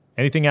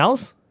 Anything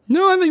else?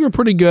 No, I think we're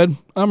pretty good.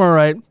 I'm all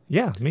right.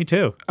 Yeah, me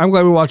too. I'm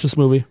glad we watched this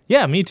movie.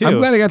 Yeah, me too. I'm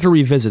glad I got to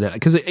revisit it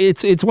because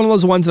it's one of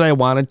those ones that I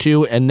wanted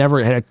to and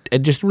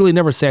just really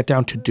never sat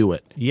down to do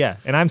it. Yeah,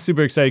 and I'm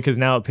super excited because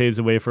now it paves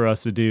the way for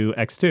us to do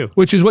X2.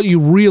 Which is what you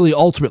really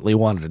ultimately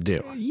wanted to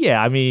do.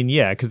 Yeah, I mean,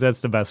 because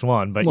that's the best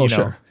one. But, Well,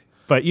 sure.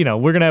 But,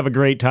 we're going to have a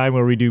great time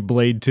where we do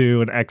Blade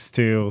 2 and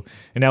X2,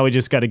 and now we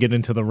just got to get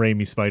into the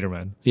Raimi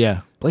Spider-Man.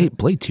 Yeah, Blade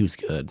 2's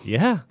good.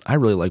 Yeah. I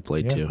really like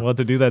Blade 2. We'll have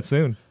to do that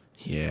soon.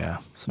 Yeah,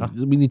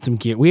 we need some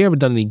gear. We haven't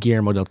done any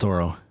Guillermo del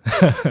Toro.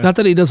 Not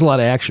that he does a lot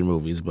of action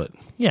movies, but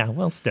Yeah,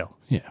 well, still.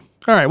 yeah.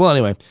 All right, well,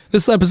 anyway,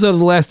 this episode of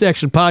the Last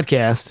Action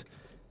Podcast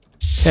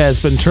has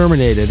been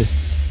terminated,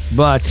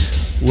 but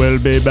We'll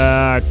be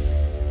back.